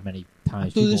don't know how many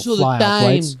times Do people this all the fly on time.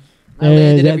 flights. I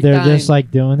landed every They're time. just like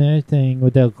doing their thing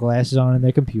with their glasses on and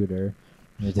their computer.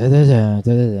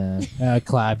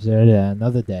 Claps.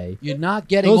 Another day. You're not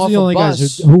getting Those off are the only a bus.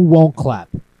 guys who won't clap.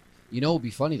 You know, it'd be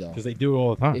funny though Because they do it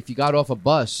all the time. if you got off a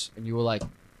bus and you were like,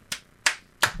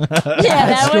 Yeah,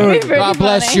 that would be good. pretty "God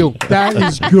bless funny. you, That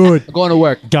is good. I'm going to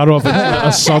work." Got off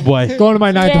a subway. Going to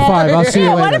my 9 to 5. I'll see you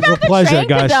Yeah, later. what about the pleasure, train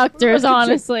guys. conductors,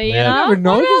 honestly? Yeah. You know? Never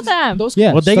know. What about them? Those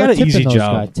Yeah, Well, they start got an tipping easy those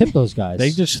job. guys. Tip those guys.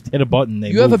 They just hit a button.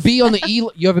 They You ever move. be on the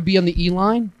you ever be on the E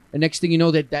line, and next thing you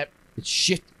know that it's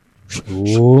shit.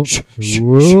 Ooh.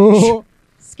 Ooh.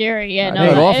 scary. Yeah, I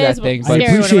no, got off it that is thing, I but- scary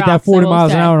when it appreciate that rocks, 40 I will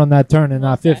miles an say. hour on that turn and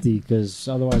not Okay. 50, because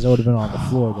otherwise I would have been on the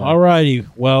floor. Then. Alrighty,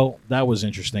 well, that was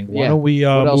interesting. Why Yeah. don't we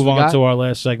What else move we on got? to our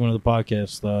last segment of the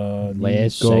podcast?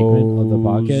 Last segment of the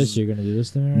podcast. You're gonna do this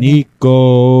to me right now?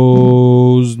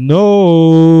 Nico's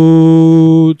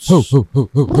notes.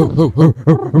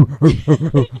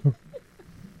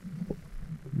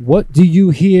 What do you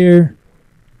hear?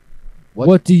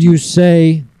 What do you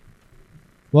say?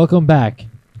 Welcome back.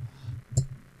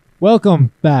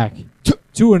 Welcome back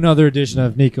to another edition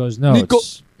of Nico's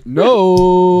Notes.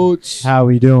 Notes. How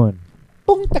we doing?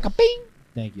 Boom, taka, bing.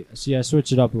 Thank you. See, I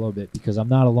switched it up a little bit because I'm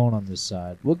not alone on this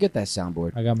side. We'll get that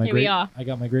soundboard. I got my Here we great. are. I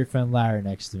got my great friend Larry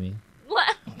next to me,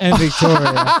 What? and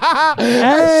Victoria. As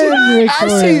Victoria. she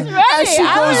Ready. goes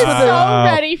I was for the- so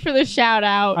ready for the shout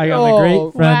out. I got my Oh,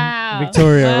 great friend wow.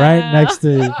 Victoria Wow. right next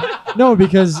to. No,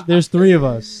 because there's three of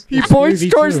us. He It's points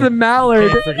 3v2. towards the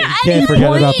mallard. Can't forget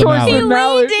about the towards He mallard. the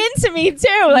mallard. leaned into me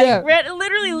too, like Yeah.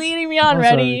 literally leading me on, I'm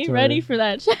sorry, ready, Victoria. ready for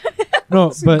that shout out.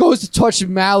 No, but Goes to touch the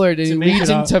mallard and To he make leads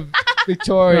it up. into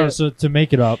Victoria. no, so to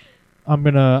make it up, I'm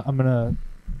gonna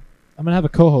have a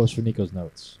co-host for Nico's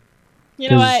Notes. You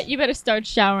know 'Cause- what? You better start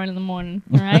showering in the morning,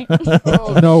 all right?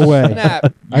 Oh, No way.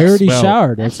 snap. I already Well-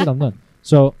 showered. That's it. I'm done.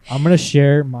 So I'm gonna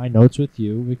share my notes with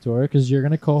you, Victoria, because you're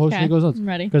gonna co-host Okay, Nico's Notes. I'm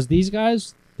ready. Because these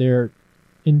guys, they're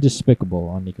indespicable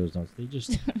on Nico's Notes.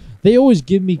 They always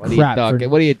give me What are you crap. talking? For,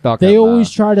 What are you talking they about? always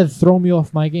try to throw me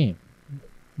off my game,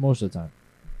 most of the time.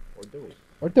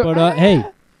 But hey,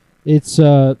 it's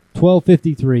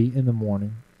 12:53 in the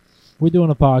morning. We're doing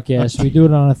a podcast. We do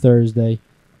it on a Thursday.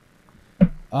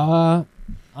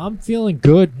 I'm feeling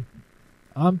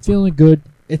good.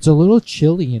 It's a little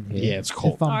chilly in here. Yeah, it's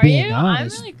cold. If I'm Are being you?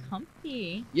 honest. I'm really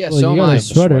comfy. Yeah, Well, so you am got I. a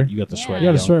sweater. You got the Yeah. sweat. You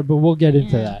got to yo. swear, but we'll get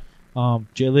into Yeah. that.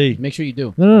 Jilly. Make sure you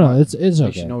do. No, it's You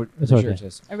okay. should know what It's the okay. shirt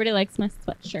says. Everybody likes my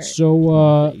sweatshirt.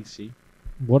 So, AC.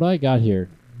 what I got here?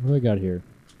 What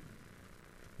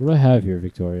do I have here,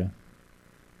 Victoria?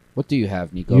 What do you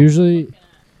have, Nico?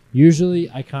 Usually,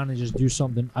 I kind of just do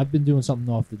something. I've been doing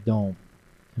something off the dome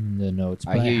in the notes,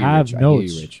 but I, hear you, have Rich. notes. I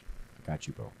hear you, Rich. I got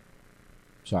you, bro.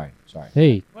 Sorry.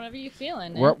 Hey, Whatever you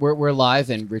feeling. We're live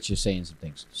and Rich is saying some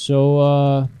things.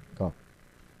 so Go.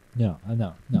 No.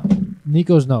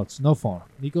 Nico's notes, no phone.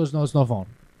 Nico's notes, no phone.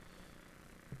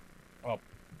 Oh.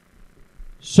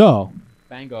 So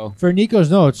Bango. for Nico's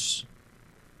notes,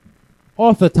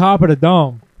 off the top of the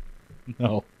dome,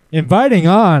 No, inviting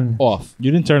on Off.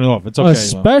 you didn't turn it off. It's a okay.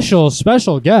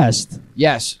 special guest,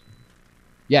 Yes,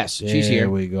 she's There here.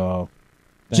 we go.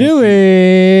 Thank you.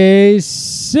 Julie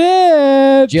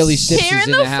Sips. Jilly Sips Here is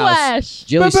in in the the house. flesh.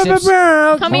 Jilly Sips.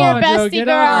 Come here, on, Joe, bestie get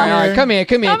girl. on All right, here. come here.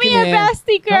 Come here,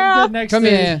 bestie Come girl. get next Come to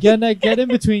here. Get in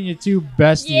between your two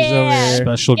besties over Yeah. here.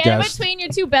 Special Get guest. in between your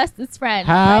two bestest friends.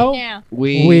 How? Right now.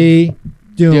 We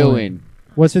doing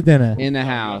What's for dinner? in the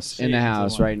house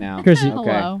right now. Chrissy,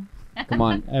 Hello. Come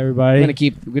on. everybody. We're gonna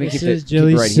keep This it is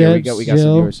Jilly right here. We Sips, got some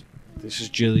Jill. viewers. This is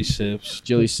Jilly Sips.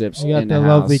 Jilly Sips we got in the the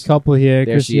lovely house. couple here.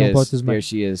 There Chrissy she on both is. his There mic.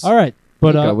 she is. All right,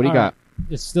 but Nico, what do you all got?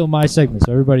 right. It's still my segment,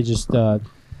 so everybody just get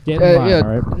in line. yeah.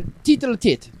 All right. Tit little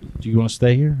tit. Do you want to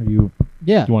stay here? Or you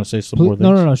Yeah. want to say some Please- more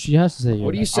things? no. She has to say.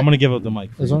 What do you say? I'm gonna give up the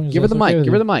mic. For As you. long as Give her the that's okay mic. with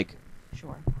Give her you. the mic.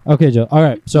 Sure. Okay, Joe. All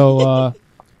right. So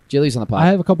Jilly's on the pod. I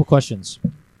have a couple questions.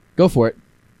 Go for it.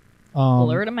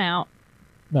 Blurt them out.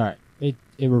 All right. It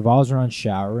revolves around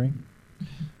showering.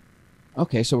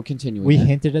 Okay, so we're continuing. We then.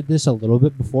 hinted at this a little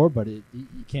bit before, but you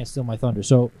can't steal my thunder.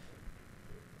 So,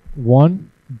 one,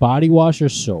 body wash or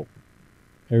soap?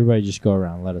 Everybody just go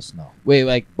around. Let us know. Wait,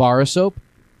 like bar of soap?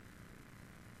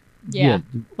 Yeah.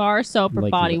 Bar soap or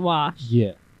Like body that. wash.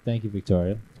 Yeah. Thank you,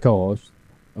 Victoria. Co-host.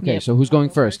 Okay, Yep. so who's going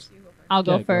first? I'll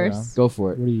go Yeah, go around. first. Go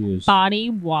for it. What do you use? Body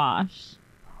wash.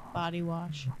 Body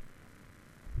wash.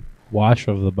 Wash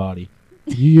of the body.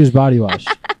 You use body wash.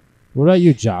 What about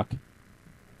you, Jock?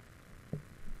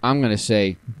 I'm gonna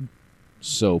say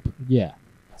soap. Yeah.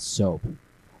 Soap.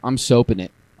 I'm soaping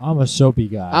it. I'm a soapy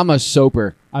guy. I'm a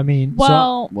soaper. I mean,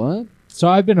 Well, What? so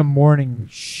I've been a morning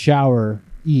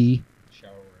shower-y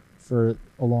for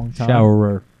a long time.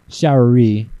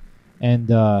 Showery.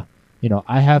 And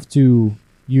I have to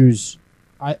use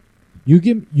you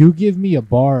give me a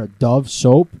bar of Dove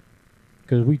soap,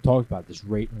 because we talked about this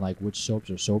rating, like which soaps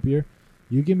are soapier.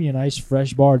 You give me a nice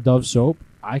fresh bar of Dove soap,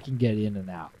 I can get in and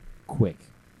out quick.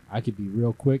 I could be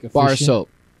real quick, efficient. Bar of soap.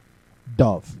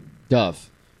 Dove.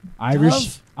 Dove.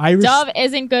 Irish Dove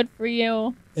isn't good for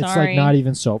you. it's Sorry. like not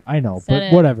even soap. I know, Said but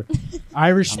it. whatever.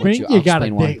 Irish I'll Spring, let you- you gotta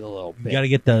I'll explain dig a little You bit. got to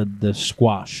get the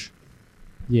squash.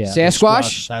 Yeah.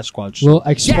 Sasquatch? Sasquatch. A little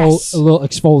Yes! a little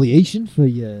exfoliation for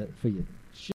your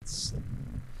shits.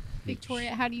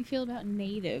 Victoria, how do you feel about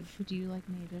native? Do you like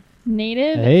native?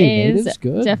 Native Hey, is native's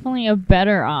good. definitely a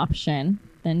better option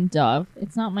than Dove.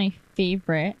 It's not my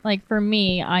favorite. Like for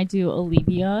me, I do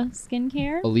Olivia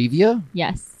skincare. Olivia,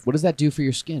 Yes. what does that do for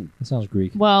your skin? That sounds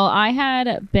Greek. Well, I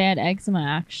had bad eczema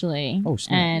actually. Oh,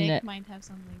 snap. And Nick might have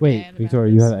something Wait, bad about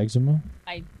Victoria, you this. have eczema?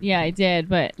 I did,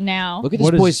 but now Look at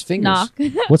What this is- boy's fingers. knock.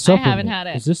 What's I up with haven't me? had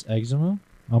it. Is this eczema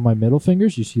on my middle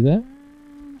fingers? You see that?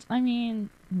 I mean,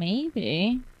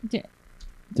 maybe. Do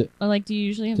D- you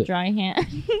usually have d- dry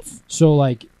hands? So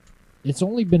like, it's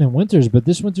only been in winters, but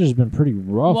this winter has been pretty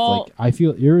rough. Well, like I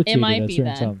feel irritated might at be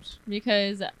certain then. times.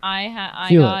 Because I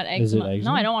Feel got it. Is it eczema. eczema?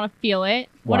 No, I don't want to feel it.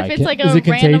 What Why? if it's Can- like is a it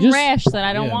random contagious? rash that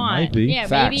I don't Yeah, it want? might be. Yeah,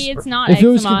 Facts. maybe it's not If it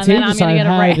eczema, was and then I'm contagious, gonna I'd get a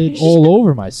have rash. it all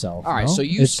over myself. All right, no? so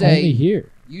you it's say- only here.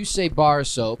 You say bar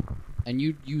soap, and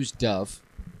you use Dove,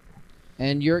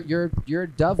 and you're a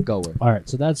Dove goer. All right,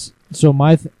 so that's so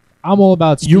my. I'm all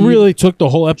about. Speed. You really took the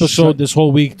whole episode Shut- this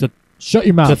whole week to shut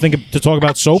your mouth. to talk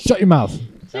about soap. Shut your mouth.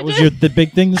 That was the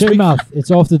big thing this Shut your week. mouth.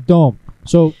 It's off the dome.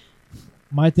 So,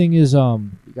 my thing is You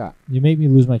got. you make me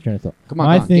lose my train of thought. Come on,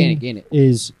 my come on, thing gain it.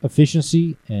 is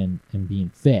efficiency and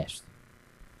being fast.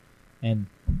 And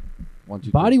 1,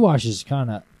 2, body 3. wash is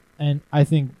kind of, and I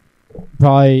think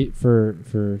probably for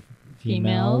Females.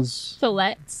 females.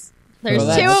 Fillets. There's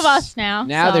Fillets. two of us now.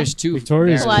 Now so. there's 2.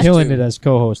 Victoria's Fillets. killing two. it as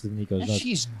co-host of Nico's Nuts.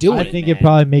 She's doing I it. think man. it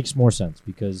probably makes more sense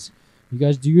because you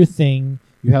guys do your thing.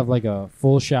 You have like a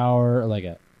full shower, or like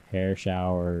a hair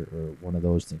shower, or one of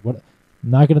those things. What? I'm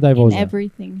not gonna divulge An that.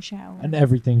 everything shower. An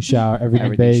everything shower, everything,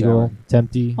 Everything bagel, shower.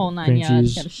 tempty, Whole 9 cream yards.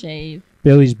 cheese. Got to shave.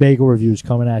 Billy's Bagel Reviews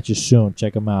coming at you soon.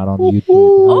 Check them out on the YouTube.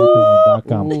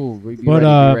 HowYouDoing.com. Ooh, be But,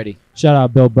 ready, be ready. Shout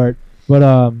out Bill Burt.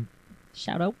 But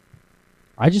Shout out.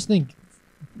 I just think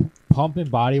pumping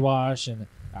body wash and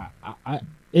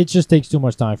it just takes too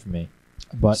much time for me.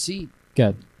 But See,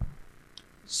 good.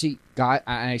 guy,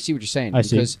 I see what you're saying I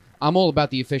see. because I'm all about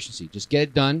the efficiency. Just get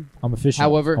it done. I'm efficient.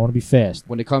 However- I want to be fast.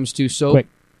 When it comes to soap, Quick.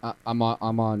 I'm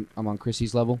on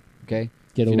Chrissy's level. Okay.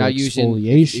 Get If a you're little not using-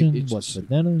 exfoliation. it's- What's for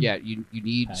dinner? Yeah, you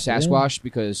need Pack it Sasquatch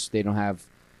because they don't have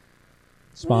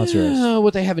Sponsor us.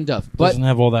 what they have in Dove. But Doesn't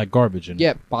have all that garbage in it.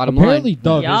 yeah, bottom Apparently, line.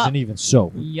 Dove Yup. isn't even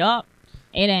soap. Yup.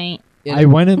 It ain't. I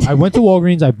went to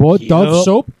Walgreens. I bought Dove Yup.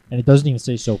 soap, and it doesn't even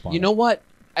say soap on You it. know what?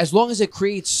 As long as it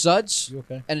creates suds You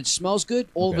okay? and it smells good,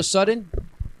 all of Okay. a sudden,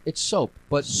 it's soap.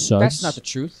 But Suds? that's not the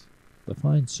truth.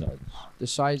 Define suds.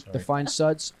 Define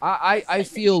suds. I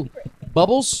feel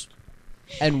bubbles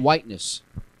and whiteness.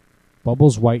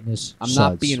 Bubbles, whiteness. I'm suds.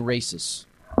 not being racist.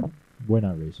 We're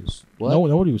not racist. What? No,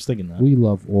 nobody was thinking that. We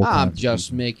love all. I'm kinds of just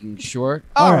people. making sure.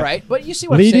 All All right. right, but you see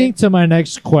what I'm Leading saying? to my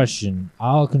next question,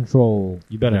 I'll control.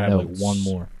 You better the have like notes. one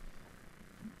more.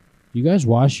 You guys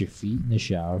wash your feet in the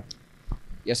shower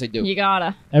Yes, I do. You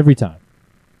gotta. every time.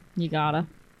 You gotta.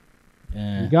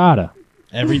 You gotta.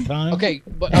 Every time. Okay,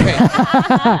 but okay.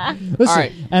 Listen, All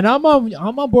right. and I'm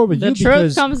on board with The you truth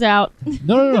because comes out.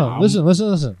 no.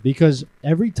 Listen. Because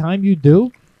every time you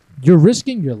do, you're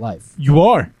risking your life. You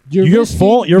are. You're You're risking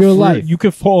fall. You're your free- life. You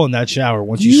could fall in that shower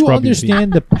once Do you you scrub your feet.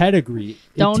 understand the pedigree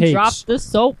it Don't takes? drop the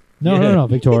soap. No,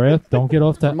 Victoria, don't get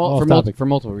off that off topic. For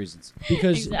multiple reasons.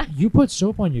 Because Exactly. you put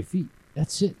soap on your feet.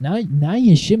 That's it. Now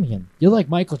you're shimmying. You're like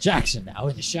Michael Jackson now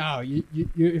in the shower.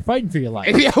 You're fighting for your life.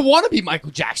 Maybe I want to be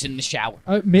Michael Jackson in the shower.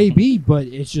 Maybe, but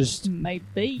it's just Might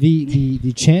be.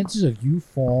 the chances of you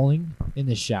falling in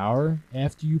the shower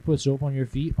after you put soap on your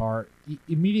feet are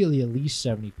immediately at least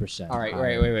 70%. All right,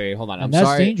 wait. Hold on. And I'm that's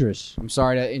sorry. dangerous. I'm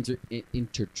sorry to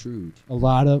intrude. A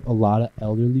lot of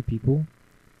elderly people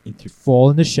fall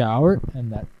in the shower,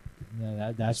 and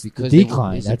that's the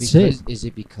decline. That's it. Is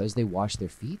it because they wash their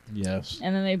feet? Yes.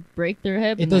 And then they break their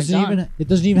hip. It and they're doesn't done.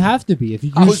 even have to be. If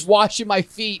you I was use washing my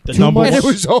feet The Too number much- and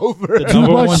one, it was over. the too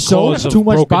number much one soap, cause of too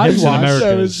much broken body hips in wash, America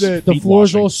that is was it. the feet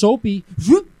floor's all washing. soapy.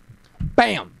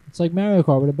 Bam! It's like Mario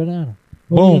Kart with a banana.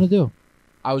 What are you Boom. gonna do?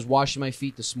 I was washing my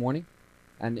feet this morning,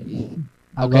 and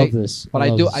I Okay, love this. but I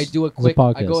love do this. I do a It's quick. I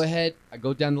podcast. go ahead. I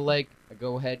go down the leg. I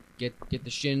go ahead. Get the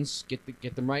shins.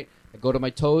 Get them right. I go to my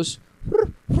toes.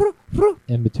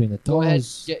 in between the toes. Go ahead.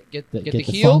 Get the get the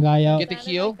heel. fungi out. Get the I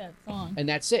heel, like that song. and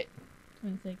that's it.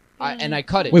 It's like, And I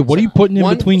cut it. Wait, what are you putting in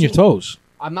One, between your two- toes?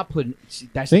 I'm not putting. See,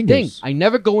 that's Fingers. the thing. I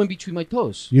never go in between my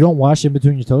toes. You don't wash in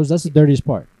between your toes. That's the dirtiest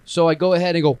part. So I go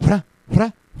ahead and go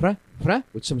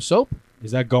with some soap.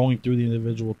 Is that going through the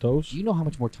individual toes? Do you know how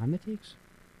much more time that takes?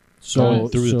 So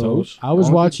through the toes? I was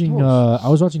Going through the watching. toes. I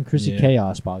was watching Chrissy Yeah.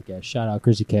 Chaos podcast. Shout out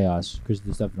Chrissy Chaos. Chrissy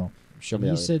DeStefano. Show And me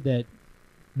he that. said that.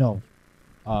 No,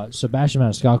 Sebastian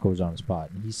Maniscalco was on his pod,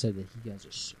 and he said that he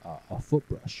has a foot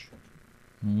brush,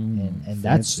 and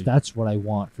fancy. that's what I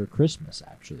want for Christmas.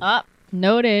 Actually, Up.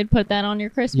 Noted. Put that on your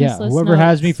Christmas Yeah, list. whoever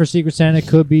has notes. me for Secret Santa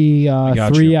could be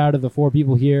got 3 you. out of the 4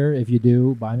 people here. If you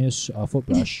do, buy me a foot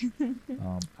brush.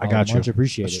 I got I'll much you. A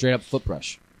appreciate it. straight up foot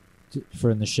brush.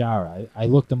 For in the shower. I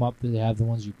looked them up. They have the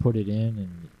ones you put it in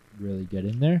and really get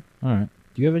in there. All right.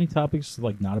 Do you have any topics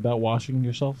like not about washing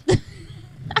yourself?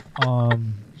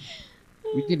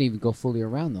 We didn't even go fully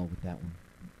around though with that one.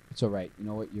 It's all right. You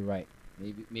know what? You're right.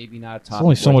 Maybe not a topic. There's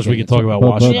only so worth much we getting can talk into. about But-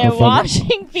 washing. Yeah, but-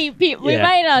 washing feet. We Yeah.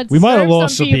 might not. We might have serve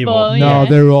lost some people. No, yeah.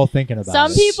 they're all thinking about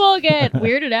Some it. people get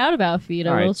weirded out about feet.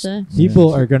 All I right. will say.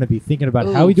 People are going to be thinking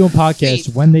about how we Ooh, doing podcasts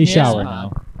feet. when they Yeah. shower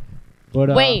now.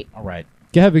 But Wait, All right.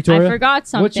 go ahead, Victoria. I forgot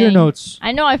something. What's your notes?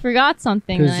 I know I forgot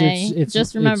something 'Cause that it's- I just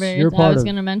it's remembered your that I part was of-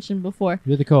 going to mention before.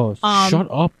 You're the co-host. Shut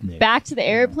up, Nick. Back to the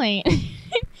airplane.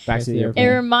 Back to the It airplane. It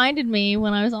reminded me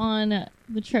when I was on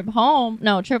the trip home.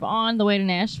 No, trip on the way to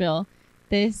Nashville.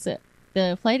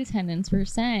 The flight attendants were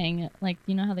saying, like,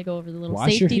 you know how they go over the little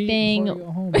Wash your safety feet thing. before you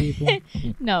go home, people.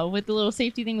 No, with the little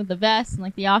safety thing with the vest and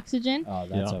like the oxygen. Oh,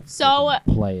 that's Yeah. a So,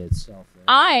 freaking play itself. there.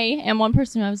 I am one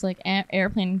person who has like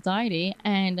airplane anxiety,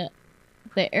 and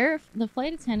the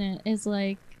flight attendant is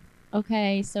like,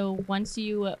 okay, so once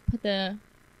you put the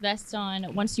vest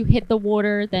on, once you hit the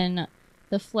water, then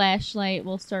the flashlight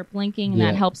will start blinking, and Yeah.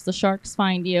 that helps the sharks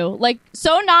find you. Like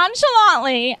so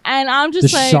nonchalantly, and I'm the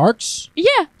just like, sharks? yeah.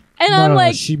 And No, I'm no,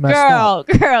 like, she messed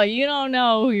girl, you don't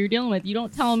know who you're dealing with. You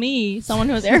don't tell me, someone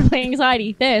who has airplane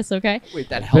anxiety, this, okay? Wait,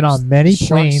 that helps. Been on many sharks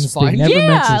planes. They find never yeah,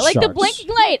 mentioned like the sharks. blinking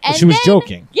light. And She was then,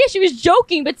 joking. Yeah, she was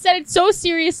joking, but said it so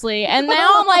seriously. And now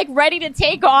I'm like ready to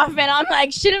take off, and I'm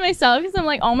like shitting myself because I'm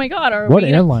like, oh my god, are What we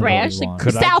gonna airline are crash? you Like, on?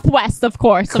 Could I- Southwest, of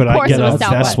course. Could Of I course, get it a was vest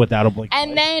Southwest. without a blink?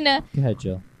 And then, Go ahead,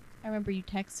 Jill. I remember you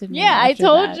texted me. yeah, I after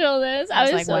told that. Jill this. I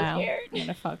was like, so wow, scared. I'm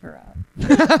gonna fuck her up.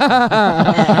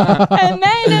 And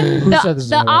then Who said this is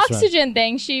the my best friend? oxygen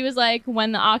thing, she was like,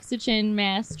 when the oxygen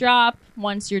masks drop,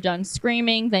 once you're done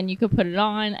screaming, then you could put it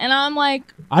on. And I'm like,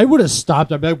 I would have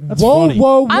stopped. I'd be like, That's whoa, funny.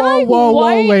 whoa, I'm whoa, like, whoa,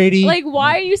 why, whoa, lady. Like,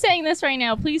 why are you saying this right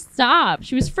now? Please stop.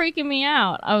 She was freaking me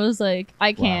out. I was like,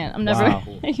 I can't. I'm never. Wow.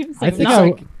 He was I like, think no. I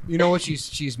Like, you know what?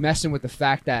 She's messing with the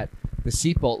fact that the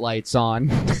seatbelt light's on,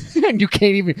 and you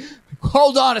can't even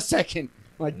hold on a second.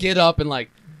 Like, get up and like,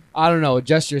 I don't know,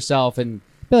 adjust yourself and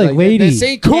Be like, lady, this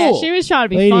ain't cool. Yeah, she was trying to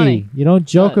be lady, funny. you don't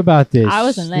joke But about this. I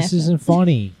wasn't This laughing. isn't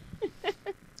funny. I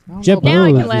don't JetBlue know Now I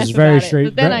is can laugh very about straight.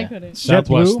 it, but then very- I couldn't.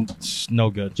 Southwest, JetBlue? it's no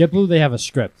good. JetBlue, they have a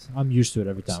script. I'm used to it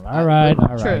every time. All right, all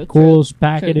right, True, cool.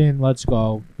 Pack true. it in. Let's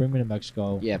go. Bring me to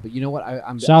Mexico. Yeah, but you know what?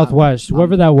 I'm Southwest, I'm-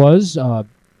 whoever that was,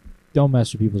 don't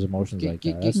mess with people's emotions Get, like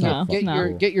get, that. That's get, not get, fucking your,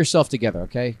 cool. get yourself together,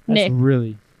 okay? That's Nick.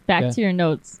 really. Back Yeah. to your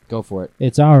notes. Go for it.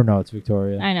 It's our notes,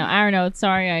 Victoria. I know. Our notes.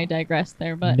 Sorry, I digressed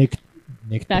there, but Nick Back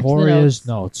to the Victoria's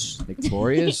notes.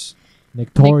 Victorious.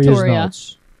 Victoria's Victoria.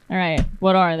 notes. all right.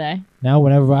 What are they? Now,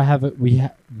 whenever I have it,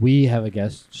 we have a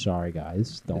guest. Sorry,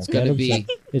 guys, don't It's get gonna upset.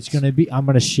 be. It's gonna be. I'm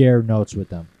gonna share notes with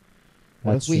them.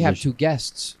 What That's if we have tradition. two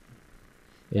guests?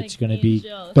 It's Like gonna be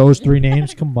angels. those 3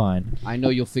 names combined. I know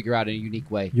you'll figure out in a unique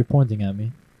way. You're pointing at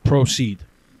me. Proceed.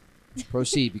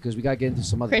 Proceed, because we gotta get into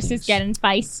some other Chris things. is getting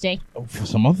feisty. Oh, for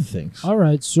some other things. All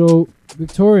right, so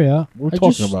Victoria, We're I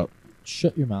talking just- about.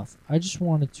 shut your mouth. I just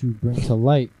wanted to bring to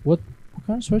light what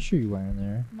kind of sweatshirt are you wearing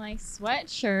there? My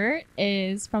sweatshirt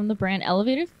is from the brand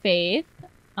Elevated Faith.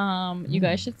 You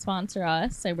guys should sponsor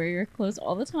us. I wear your clothes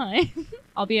all the time.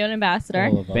 I'll be an ambassador.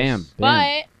 All of us. Bam.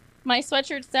 But my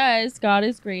sweatshirt says God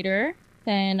is greater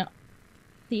than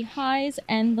the highs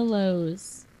and the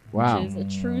lows. Wow. Which is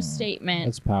a true statement.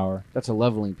 That's power. That's a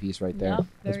leveling piece right there. Yep,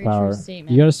 That's very power. true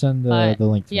statement. You gotta send But, the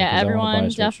link to me. Yeah, 'cause I wanna buy a everyone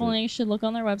sweatshirt. definitely should look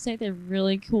on their website. They have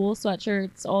really cool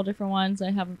sweatshirts, all different ones.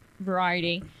 I have a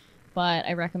variety, but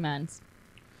I recommend.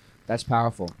 That's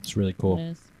powerful. It's really It cool.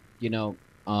 is. You know,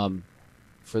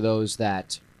 for those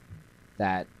that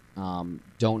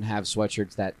don't have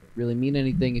sweatshirts that really mean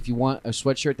anything, if you want a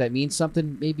sweatshirt that means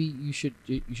something, maybe you should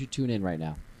tune in right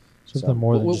now. Something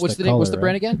more than just what's the the name? What's color, the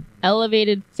brand right? again?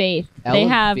 Elevated Faith. They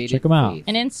have Elevated Check 'em out. Faith.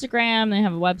 an Instagram. They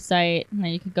have a website that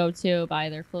you can go to buy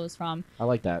their clothes from, I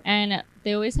like that. and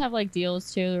they always have like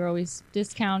deals too. There are always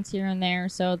discounts here and there,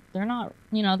 so they're not,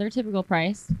 they're typical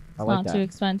price. It's I like not that. too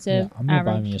expensive. Yeah, I'm gonna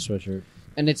buy average. me a sweatshirt.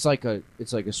 And it's like a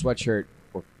sweatshirt,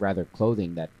 or rather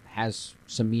clothing, that has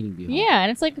some meaning behind it. Yeah,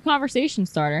 and it's like a conversation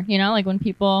starter. Like when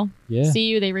people Yeah. see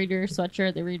you, they read your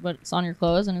sweatshirt, they read what's on your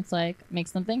clothes, and it's like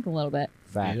makes them think a little bit.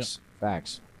 Facts.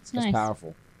 It's That's nice.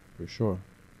 powerful. For sure.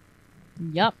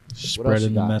 Yup. Spreading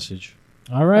you the got? message.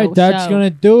 All right, Oh, that's so- gonna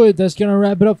do it. That's gonna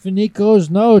wrap it up for Nico's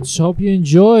notes. Hope you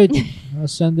enjoyed. I'll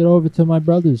send it over to my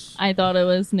brothers. I thought it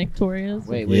was Victoria's.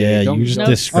 Wait, Yeah, don't you just Nope.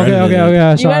 Okay, discredited okay, it.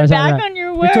 okay. You Sorry, went sorry. back on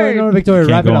your word. Victoria, no, Victoria,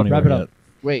 Can't wrap it go up. Wrap it anywhere up.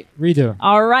 Wait. Redo.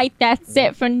 All right, that's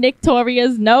it for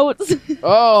Victoria's notes.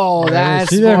 Oh, that's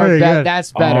See, they're more very good.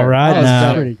 That's better. All right That's now. That's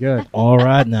better. pretty good. All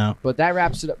right now. But that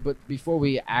wraps it up. But before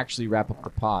we actually wrap up the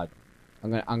pod,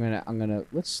 I'm gonna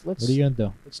let's What are you gonna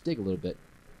do? let's dig a little bit.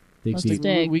 Dig Let's deep.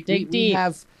 dig. Dig We deep.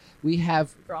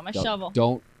 have Draw my don't, shovel.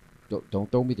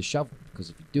 Don't throw me the shovel, because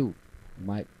if you do, you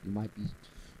might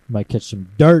Might catch some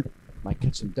dirt.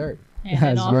 catch some dirt. And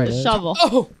That's off right. the shovel.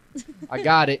 Oh, I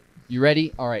got it. You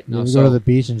ready? All right. You No, ever so go to the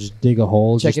beach and just dig a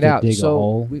hole. check just it to out. Dig a So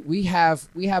hole. we have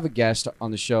a guest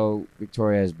on the show.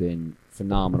 Victoria has been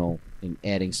phenomenal in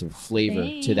adding some flavor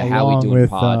to the How We Along Doin with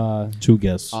pod. 2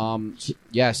 guests.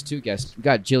 Yes, 2 guests. We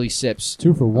got Jilly Sips.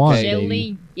 2 for 1. Okay.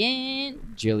 Baby. Jillian.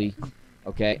 Jilly,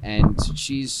 okay, and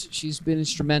she's been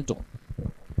instrumental.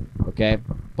 Okay,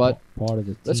 but Part of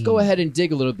the team. let's go ahead and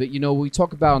dig a little bit. You know, we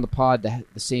talk about on the pod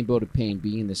the same boat of pain,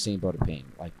 being in the same boat of pain.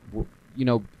 Like, you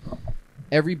know,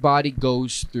 everybody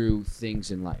goes through things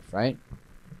in life, right?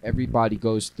 Everybody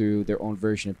goes through their own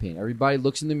version of pain. Everybody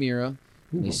looks in the mirror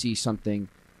and they see something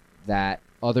that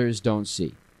others don't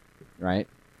see, right?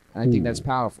 And I think that's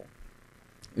powerful.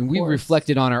 And we course.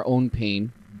 reflected on our own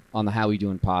pain on the How We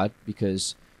Doin pod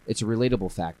because it's a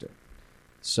relatable factor.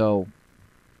 So,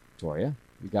 Victoria,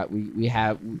 we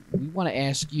want to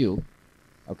ask you,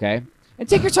 okay? And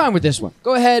take your time with this one.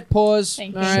 Go ahead, pause.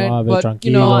 Thank all you. right? Suave, But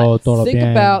you know, tranquilo, todo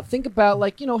bien. think about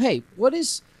like, you know, hey,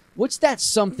 what's that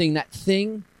something, that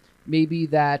thing maybe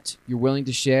that you're willing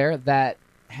to share that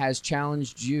has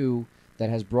challenged you, that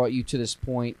has brought you to this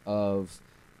point of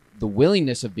the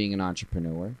willingness of being an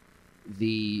entrepreneur,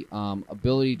 the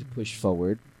ability to push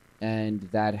forward, and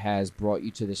that has brought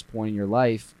you to this point in your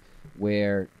life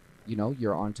where, you know,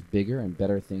 you're on to bigger and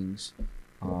better things,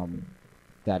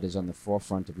 that is on the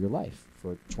forefront of your life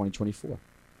for 2024.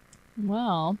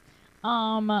 Well,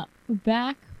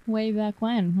 way back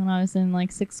when I was in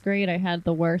like 6th grade, I had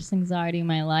the worst anxiety in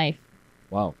my life.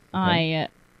 Wow. Okay.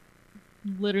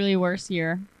 Literally worst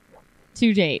year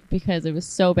to date because it was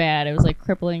so bad. It was like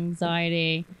crippling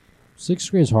anxiety. 6th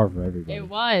grade is hard for everybody. It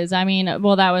was. I mean,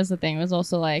 well, that was the thing. It was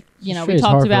also like, you know, we It's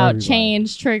hard talked for about everybody.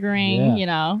 change triggering, Yeah. you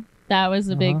know, that was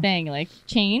a big thing. Like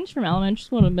change from elementary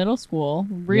school to middle school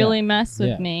really messed with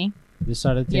Yeah. me. This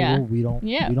side of the Yeah. table, we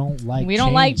don't like We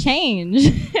don't like change.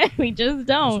 We just That's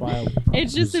don't. why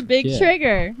It's just a was- big yeah.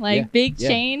 trigger. Like Yeah. big Yeah.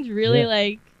 change really Yeah.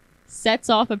 like sets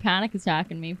off a panic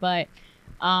attack in me. But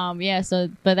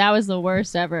but that was the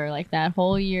worst ever. Like that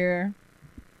whole year.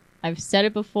 I've said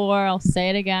it before, I'll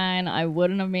say it again. I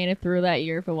wouldn't have made it through that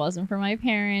year if it wasn't for my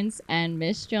parents and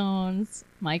Miss Jones,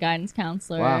 my guidance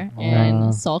counselor Wow. in Wow.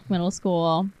 Salk Middle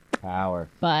School. Power.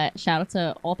 But shout out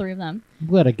to all 3 of them. I'm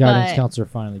glad a guidance But- counselor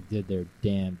finally did their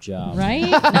damn job. Right?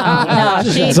 No,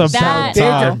 It's about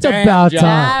time. It's about time.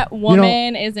 That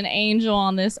woman is an angel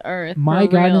on this earth. My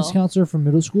for guidance real. counselor from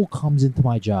middle school comes into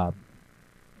my job.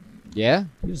 Yeah.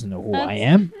 He doesn't know who That's- I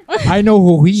am. I know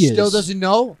who he is. Still doesn't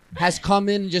know. Has come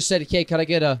in and just said, "Okay, can I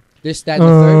get a this, that, and the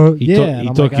third?" He yeah, took, and he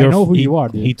I'm took like, your I know who he, you are,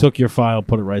 dude. he took your file,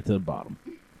 put it right to the bottom.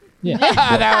 yeah.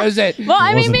 That was it. Well, I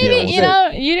mean, Wasn't maybe, deal. you know,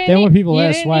 you didn't Then when people you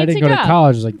ask why I need didn't go to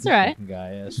college, I was like, That's this right. fucking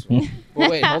guy is. Well,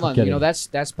 wait, hold on. You Kidding. know,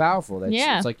 that's powerful. That's,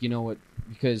 Yeah. It's like, you know what,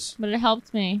 because But it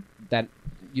helped me. that,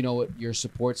 you know what, your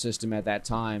support system at that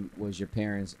time was your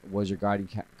parents, was your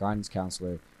guidance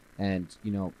counselor, and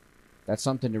you know, that's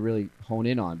something to really hone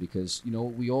in on, because you know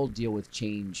we all deal with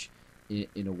change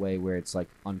in a way where it's like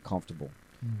uncomfortable,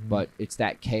 but it's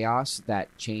that chaos that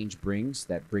change brings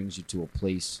that brings you to a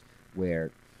place where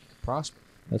you can prosper.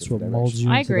 That's Different what molds direction.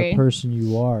 you I into agree. the person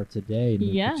you are today,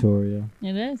 Nick Yeah. Victoria.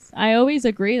 It is. I always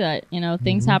agree that, you know,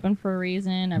 things Mhm. happen for a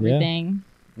reason, everything.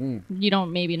 Mm. You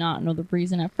don't maybe not know the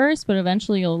reason at first, but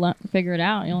eventually you'll figure it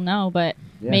out. You'll know. But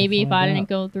Yeah. maybe if I find didn't out.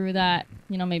 go through that,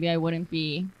 you know, maybe I wouldn't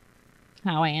be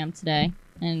how I am today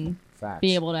and Facts.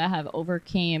 be able to have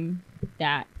overcame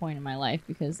that point in my life,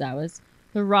 because that was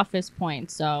the roughest point.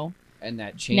 So and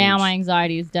that change. now my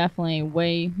anxiety is definitely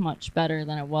way much better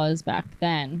than it was back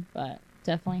then, but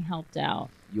definitely helped out.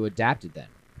 you adapted then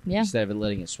Yeah. instead of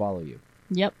letting it swallow you.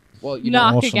 Yep. Well, you know,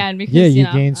 Knock awesome. again because Yeah, you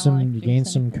know, gain I don't some. like You being gain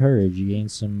sick. some courage. You gain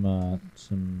some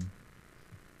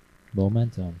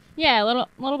momentum. Yeah, a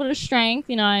little bit of strength.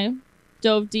 You know, I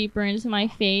dove deeper into my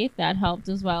faith. That helped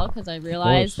as well, because I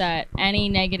realized that any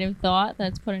negative thought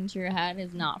that's put into your head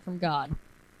is not from God.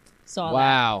 Saw that.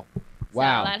 wow. So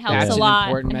Wow. that helps That's a an lot.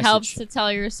 important It message. helps to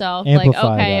tell yourself, Amplify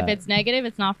like, okay, that. if it's negative,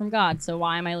 it's not from God. So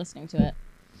why am I listening to it?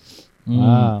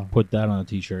 Wow. Put that on a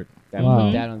t-shirt. That, Wow.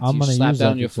 put that on, I'm you gonna slap use that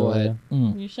that on your Victoria.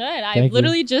 forehead. You should. I Thank you.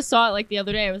 literally just saw it like the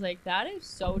other day. I was like, that is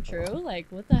so true. Like,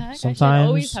 what the heck? I should Sometimes-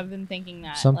 always have been thinking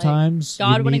that. Sometimes like,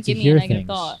 God you wouldn't need to give me a hear negative things.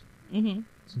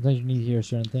 thought. Sometimes you need to hear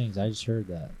certain things. I just heard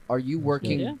that. Are you That's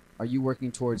working? good. Yeah. Are you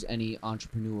working towards any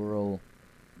entrepreneurial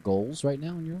goals right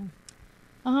now in your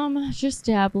life? Just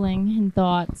dabbling in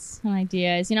thoughts and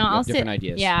ideas. You know, You have I'll different sit.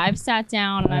 ideas. Yeah, I've sat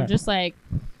down and I've Alright. just like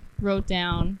wrote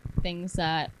down things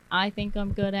that I think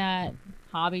I'm good at,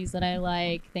 hobbies that I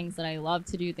like, things that I love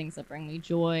to do, things that bring me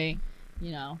joy.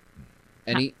 You know,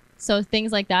 Any? so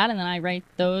things like that, and then I write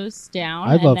those down.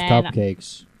 I and love then,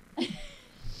 cupcakes.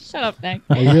 Shut up, Nick.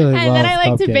 I really And love then I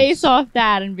like to cupcakes. base off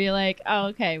that and be like, oh,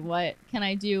 okay, what can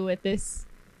I do with this?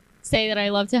 Say that I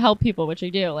love to help people, which I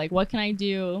do. Like, what can I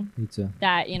do Me too.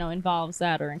 that, you know, involves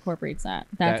that or incorporates that?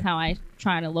 That's That- how I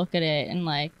try to look at it and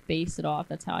like base it off.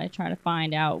 That's how I try to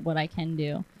find out what I can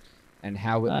do. And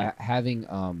how having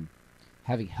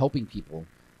helping people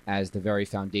as the very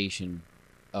foundation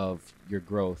of your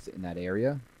growth in that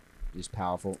area is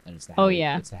powerful, and it's the Oh, how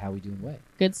yeah. it's the how we doing way.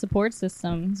 Good support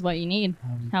system is what you need.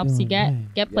 How we Helps you doing,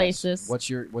 get hey? places.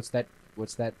 What's that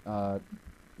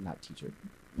not teacher.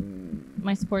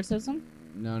 My support system?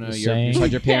 No, The you're saying?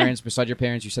 beside your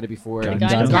parents, you said it before. The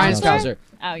guidance Guidance counselor? counselor.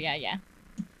 Oh yeah.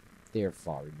 They're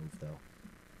far removed though.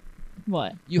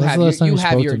 What? You When's have the last time you you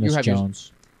have spoke your to Miss you have your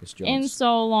Jones? Miss In Jones.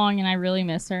 so long, and I really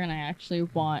miss her, and I actually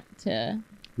want to.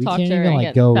 We Talk can't to her even and like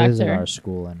get go back to visit her. our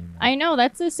school anymore. I know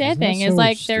that's the sad Isn't that thing. Is so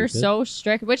like they're stupid? so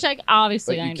strict, which like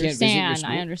obviously But I you can't visit your understand.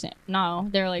 school? I understand. No,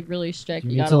 they're like really strict.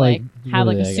 You You need gotta to, like like, have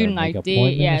like literally, a I gotta student make ID.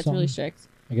 appointment Yeah, or it's really something? strict.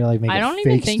 I gotta like make I a don't fake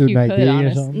even think student you could, ID or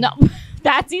honestly. something. No,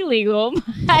 that's illegal.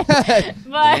 But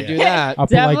Can't do that. I'll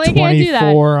put like Definitely can't do that.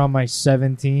 24 on my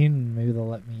 17, and maybe they'll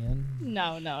let me in.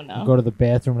 no. I'll go to the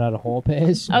bathroom without a hall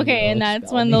pass. Okay, and they'll that's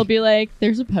expel when me. they'll be like,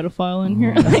 "There's a pedophile in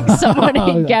here." Like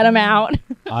somebody get him out.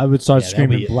 I would start Yeah, that'll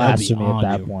screaming be blasphemy on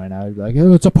at that you. point. I would be like,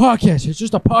 "Oh, it's a podcast. It's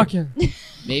just a podcast."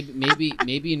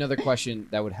 Maybe another question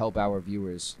that would help our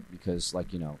viewers, because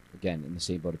like, you know, again, in the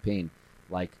same boat of pain,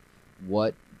 like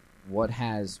what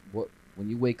when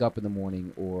you wake up in the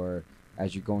morning or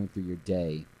as you're going through your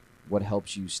day, what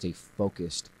helps you stay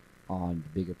focused on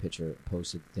the bigger picture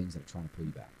opposed to the things that are trying to pull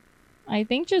you back? I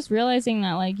think just realizing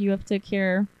that like you have to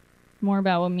care more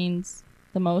about what means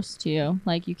the most to you.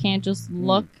 Like you can't just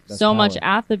look that's so much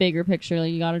power. at the bigger picture.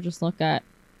 Like you got to just look at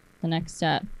the next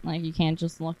step. Like you can't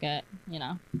just look at, you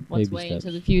know, what's Baby way steps.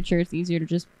 into the future. It's easier to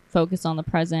just focus on the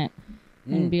present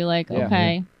and be like, Yeah.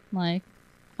 okay, like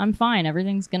I'm fine.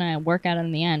 Everything's going to work out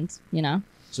in the end, you know?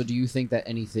 So do you think that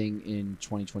anything in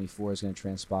 2024 is going to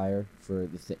transpire for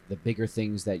the bigger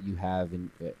things that you have in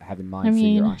mind I for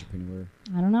your mean, entrepreneur?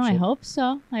 I don't know. I Sure. hope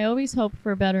so. I always hope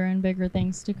for better and bigger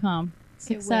things to come.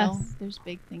 Success. It will. There's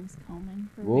big things coming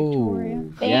for Whoa. Victoria.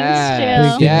 Thanks, Yes.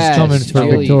 Jill. Big Yes. things coming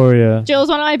for Jilly. Victoria. Jill's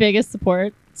one of my biggest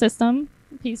support system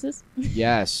pieces.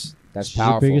 Yes. That's She's your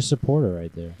powerful. biggest supporter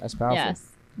right there. That's powerful.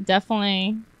 Yes,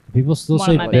 definitely. People still One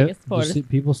say of my biff. biggest supporters.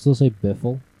 People still say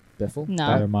biffle. Biffle? No.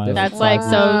 That reminds- That's Biffle. like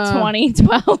so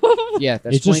 2012. Yeah,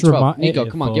 that's It just 2012. remi- Nico, it-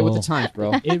 come on, get with the Biffle. times,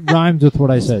 bro. It rhymed with what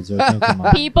I said, so it came to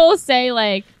mind. People say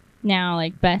like now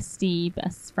like bestie,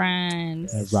 best friend,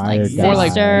 Ride or like die. More like-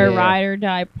 sister, yeah. ride or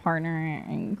die partner,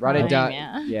 and Ride or die.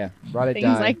 Yeah. Yeah, ride or Things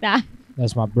die. like that.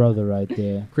 That's my brother right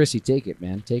there. Chrissy, take it,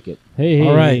 man. Take it. Hey,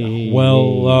 All right. hey,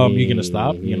 Well, hey, you gonna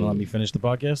stop? You gonna hey. let me finish the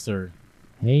podcast, or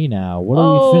Hey, now what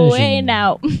are Oh, we finishing? hey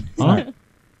now. all right?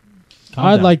 Calm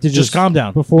I'd down. like to just calm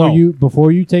down before No.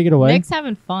 you take it away. Nick's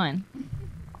having fun.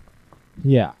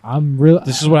 Yeah, I'm really.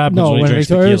 This is what happens no, when he drinks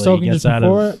Victoria was tequila. He talking gets just out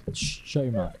of- before. Shut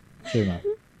your mouth. Shut your mouth.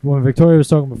 When Victoria was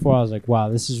talking before, I was like, "Wow,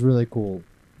 this is really cool."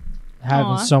 Having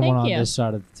Aw, someone thank on you. this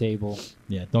side of the table.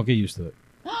 Yeah, don't get used to it.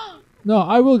 No,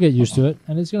 I will get used to it,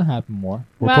 and it's gonna happen more.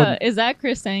 We're Wow, putting- is that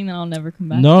Chris saying that I'll never come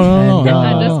back? No, And,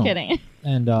 I'm no, just no. kidding.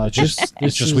 And It's just, it's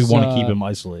this just we is, want to keep him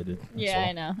isolated. That's Yeah, all.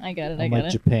 I know. I got it. I I'm got like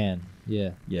it. Japan. Yeah,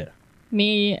 Yeah,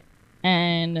 Me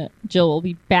and Jill will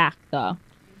be back though.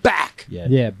 Back. yeah,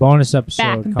 yeah. Bonus episode.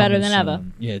 Back and better coming than ever.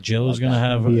 soon. yeah. Jill is Love gonna that.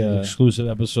 have It'll be an a- exclusive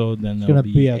episode. Then It's there'll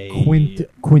gonna be a a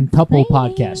quintuple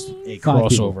podcast. Five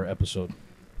crossover episode.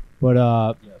 But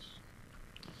Yes.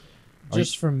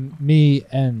 just from me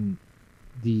and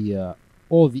the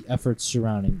all the efforts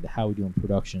surrounding the How We Doin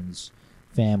Productions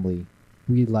family,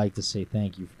 we'd like to say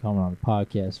thank you for coming on the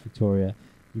podcast, Victoria.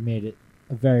 You made it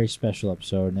a very special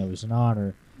episode, and it was an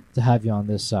honor to have you on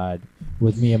this side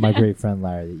with me and my great friend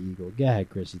Larry the Eagle. Go ahead,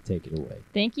 Chrissy, take it away.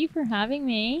 Thank you for having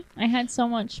me. I had so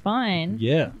much fun.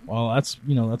 Yeah. Well, that's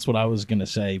what I was gonna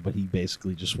say, but he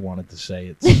basically just wanted to say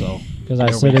it. So Because I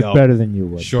There said we it go. better than you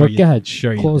would. Sure but you- go ahead,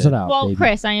 sure you close did. it out, Well, baby.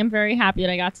 Chris, I am very happy that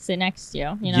I got to sit next to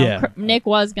you. You know, Yeah. Nick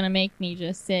was gonna make me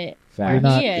just sit where Fact.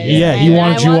 Not- he is. Yeah, he and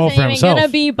wanted I you all wasn't for even himself. gonna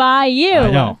be by you.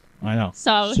 I know. I know.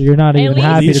 So So you're not At even least-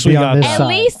 happy At least to be we on got this that. at side.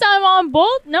 least I'm on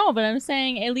both. No, but I'm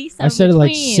saying at least I'm I said it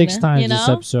like between, 6 times you know? this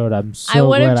episode. I'm so I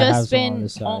would've glad I have just someone on been-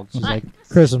 this side. oh, She's I- like,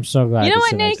 Chris, I'm so glad. You know to what,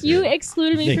 sit next Nick? to You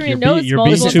excluded me Nick, from you're, your notes you're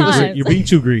multiple being too times. you're being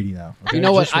too greedy now. Okay? You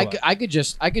know what? Just I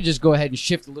relax. I could just go ahead and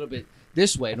shift a little bit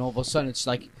this way, and all of a sudden it's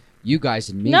like you guys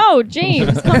and me. No,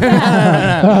 James, come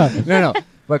back. no.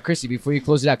 But Christy, before you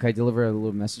close it out, can I deliver a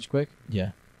little message quick?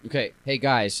 Yeah. Okay. Hey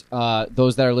guys,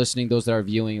 those that are listening, those that are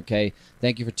viewing, okay,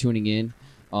 thank you for tuning in.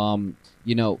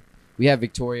 You know, we have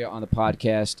Victoria on the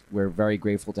podcast. We're very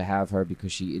grateful to have her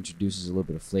because she introduces a little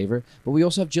bit of flavor. But we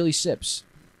also have Jilly Sips,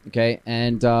 okay,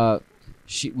 and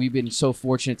we've been so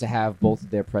fortunate to have both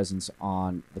of their presence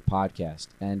on the podcast.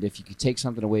 And if you could take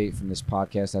something away from this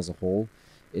podcast as a whole,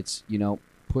 it's, you know,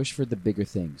 push for the bigger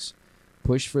things.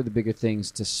 Push for the bigger things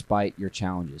despite your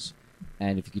challenges.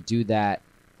 And if you could do that,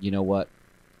 you know what?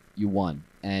 You won.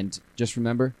 And just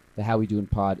remember that How We Doin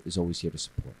Pod is always here to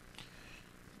support.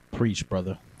 Preach,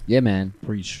 brother. Yeah, man.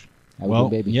 Preach. How we Well,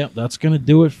 doing, baby? yep, that's going to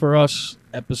do it for us.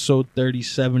 Episode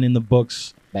 37 in the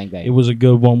books. Bang, bang. It was a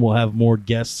good one. We'll have more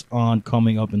guests on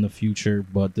coming up in the future,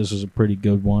 but this is a pretty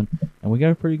good one. And we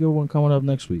got a pretty good one coming up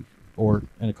next week or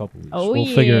in a couple weeks. Oh, we'll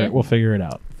yeah. figure it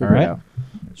out. Figure it all right. out.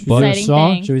 Should we do a Exciting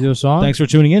song? thing. Should we do a song? Thanks for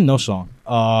tuning in. No song.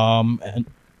 And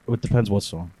it depends what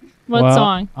song. What Well,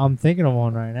 song? I'm thinking of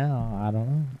one right now. I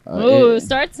don't know. Ooh, It-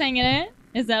 start singing it.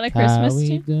 Is that a How Christmas we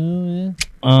tune? doing?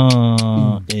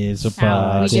 It's a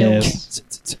How we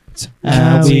podcast.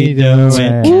 How we doing?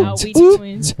 How we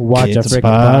doing? Watch It's our a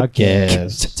freaking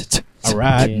podcast. All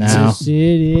right, In now. the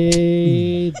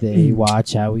city, they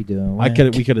watch how we doing. We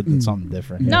could have done something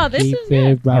different. No, this Keep is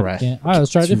good. it All rocking. All right,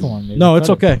 let's try a different one. maybe. No, it's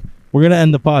Cut it. okay. We're gonna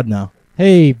end the pod now.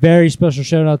 Hey, very special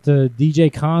shout out to DJ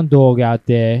Condog out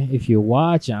there. If you're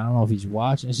watching, I don't know if he's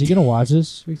watching. Is he gonna watch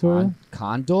this, Victoria?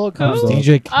 Condog? Who? Condog.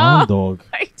 DJ Condog.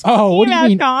 Oh, what do you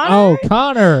mean? Oh,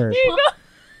 Connor.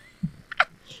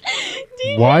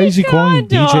 Why is he calling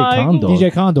DJ Condog?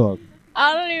 DJ Condog.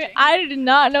 I did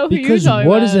not know who you were Because talking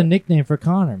what about. is a nickname for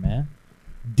Connor, man?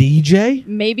 DJ?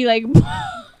 Maybe like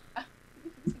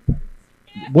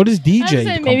What is I DJ? was saying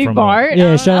come maybe from? Bart. I Yeah,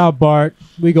 don't shout know. out Bart.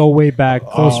 We go way back.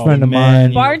 Close Oh, friend of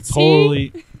man, mine. you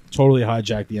Bartsky? totally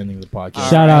hijacked the ending of the podcast.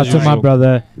 Shout out As to my usual.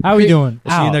 brother. How we doing?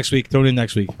 We'll see you next week. Tune in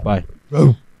next week. Bye.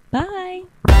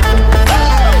 Bye.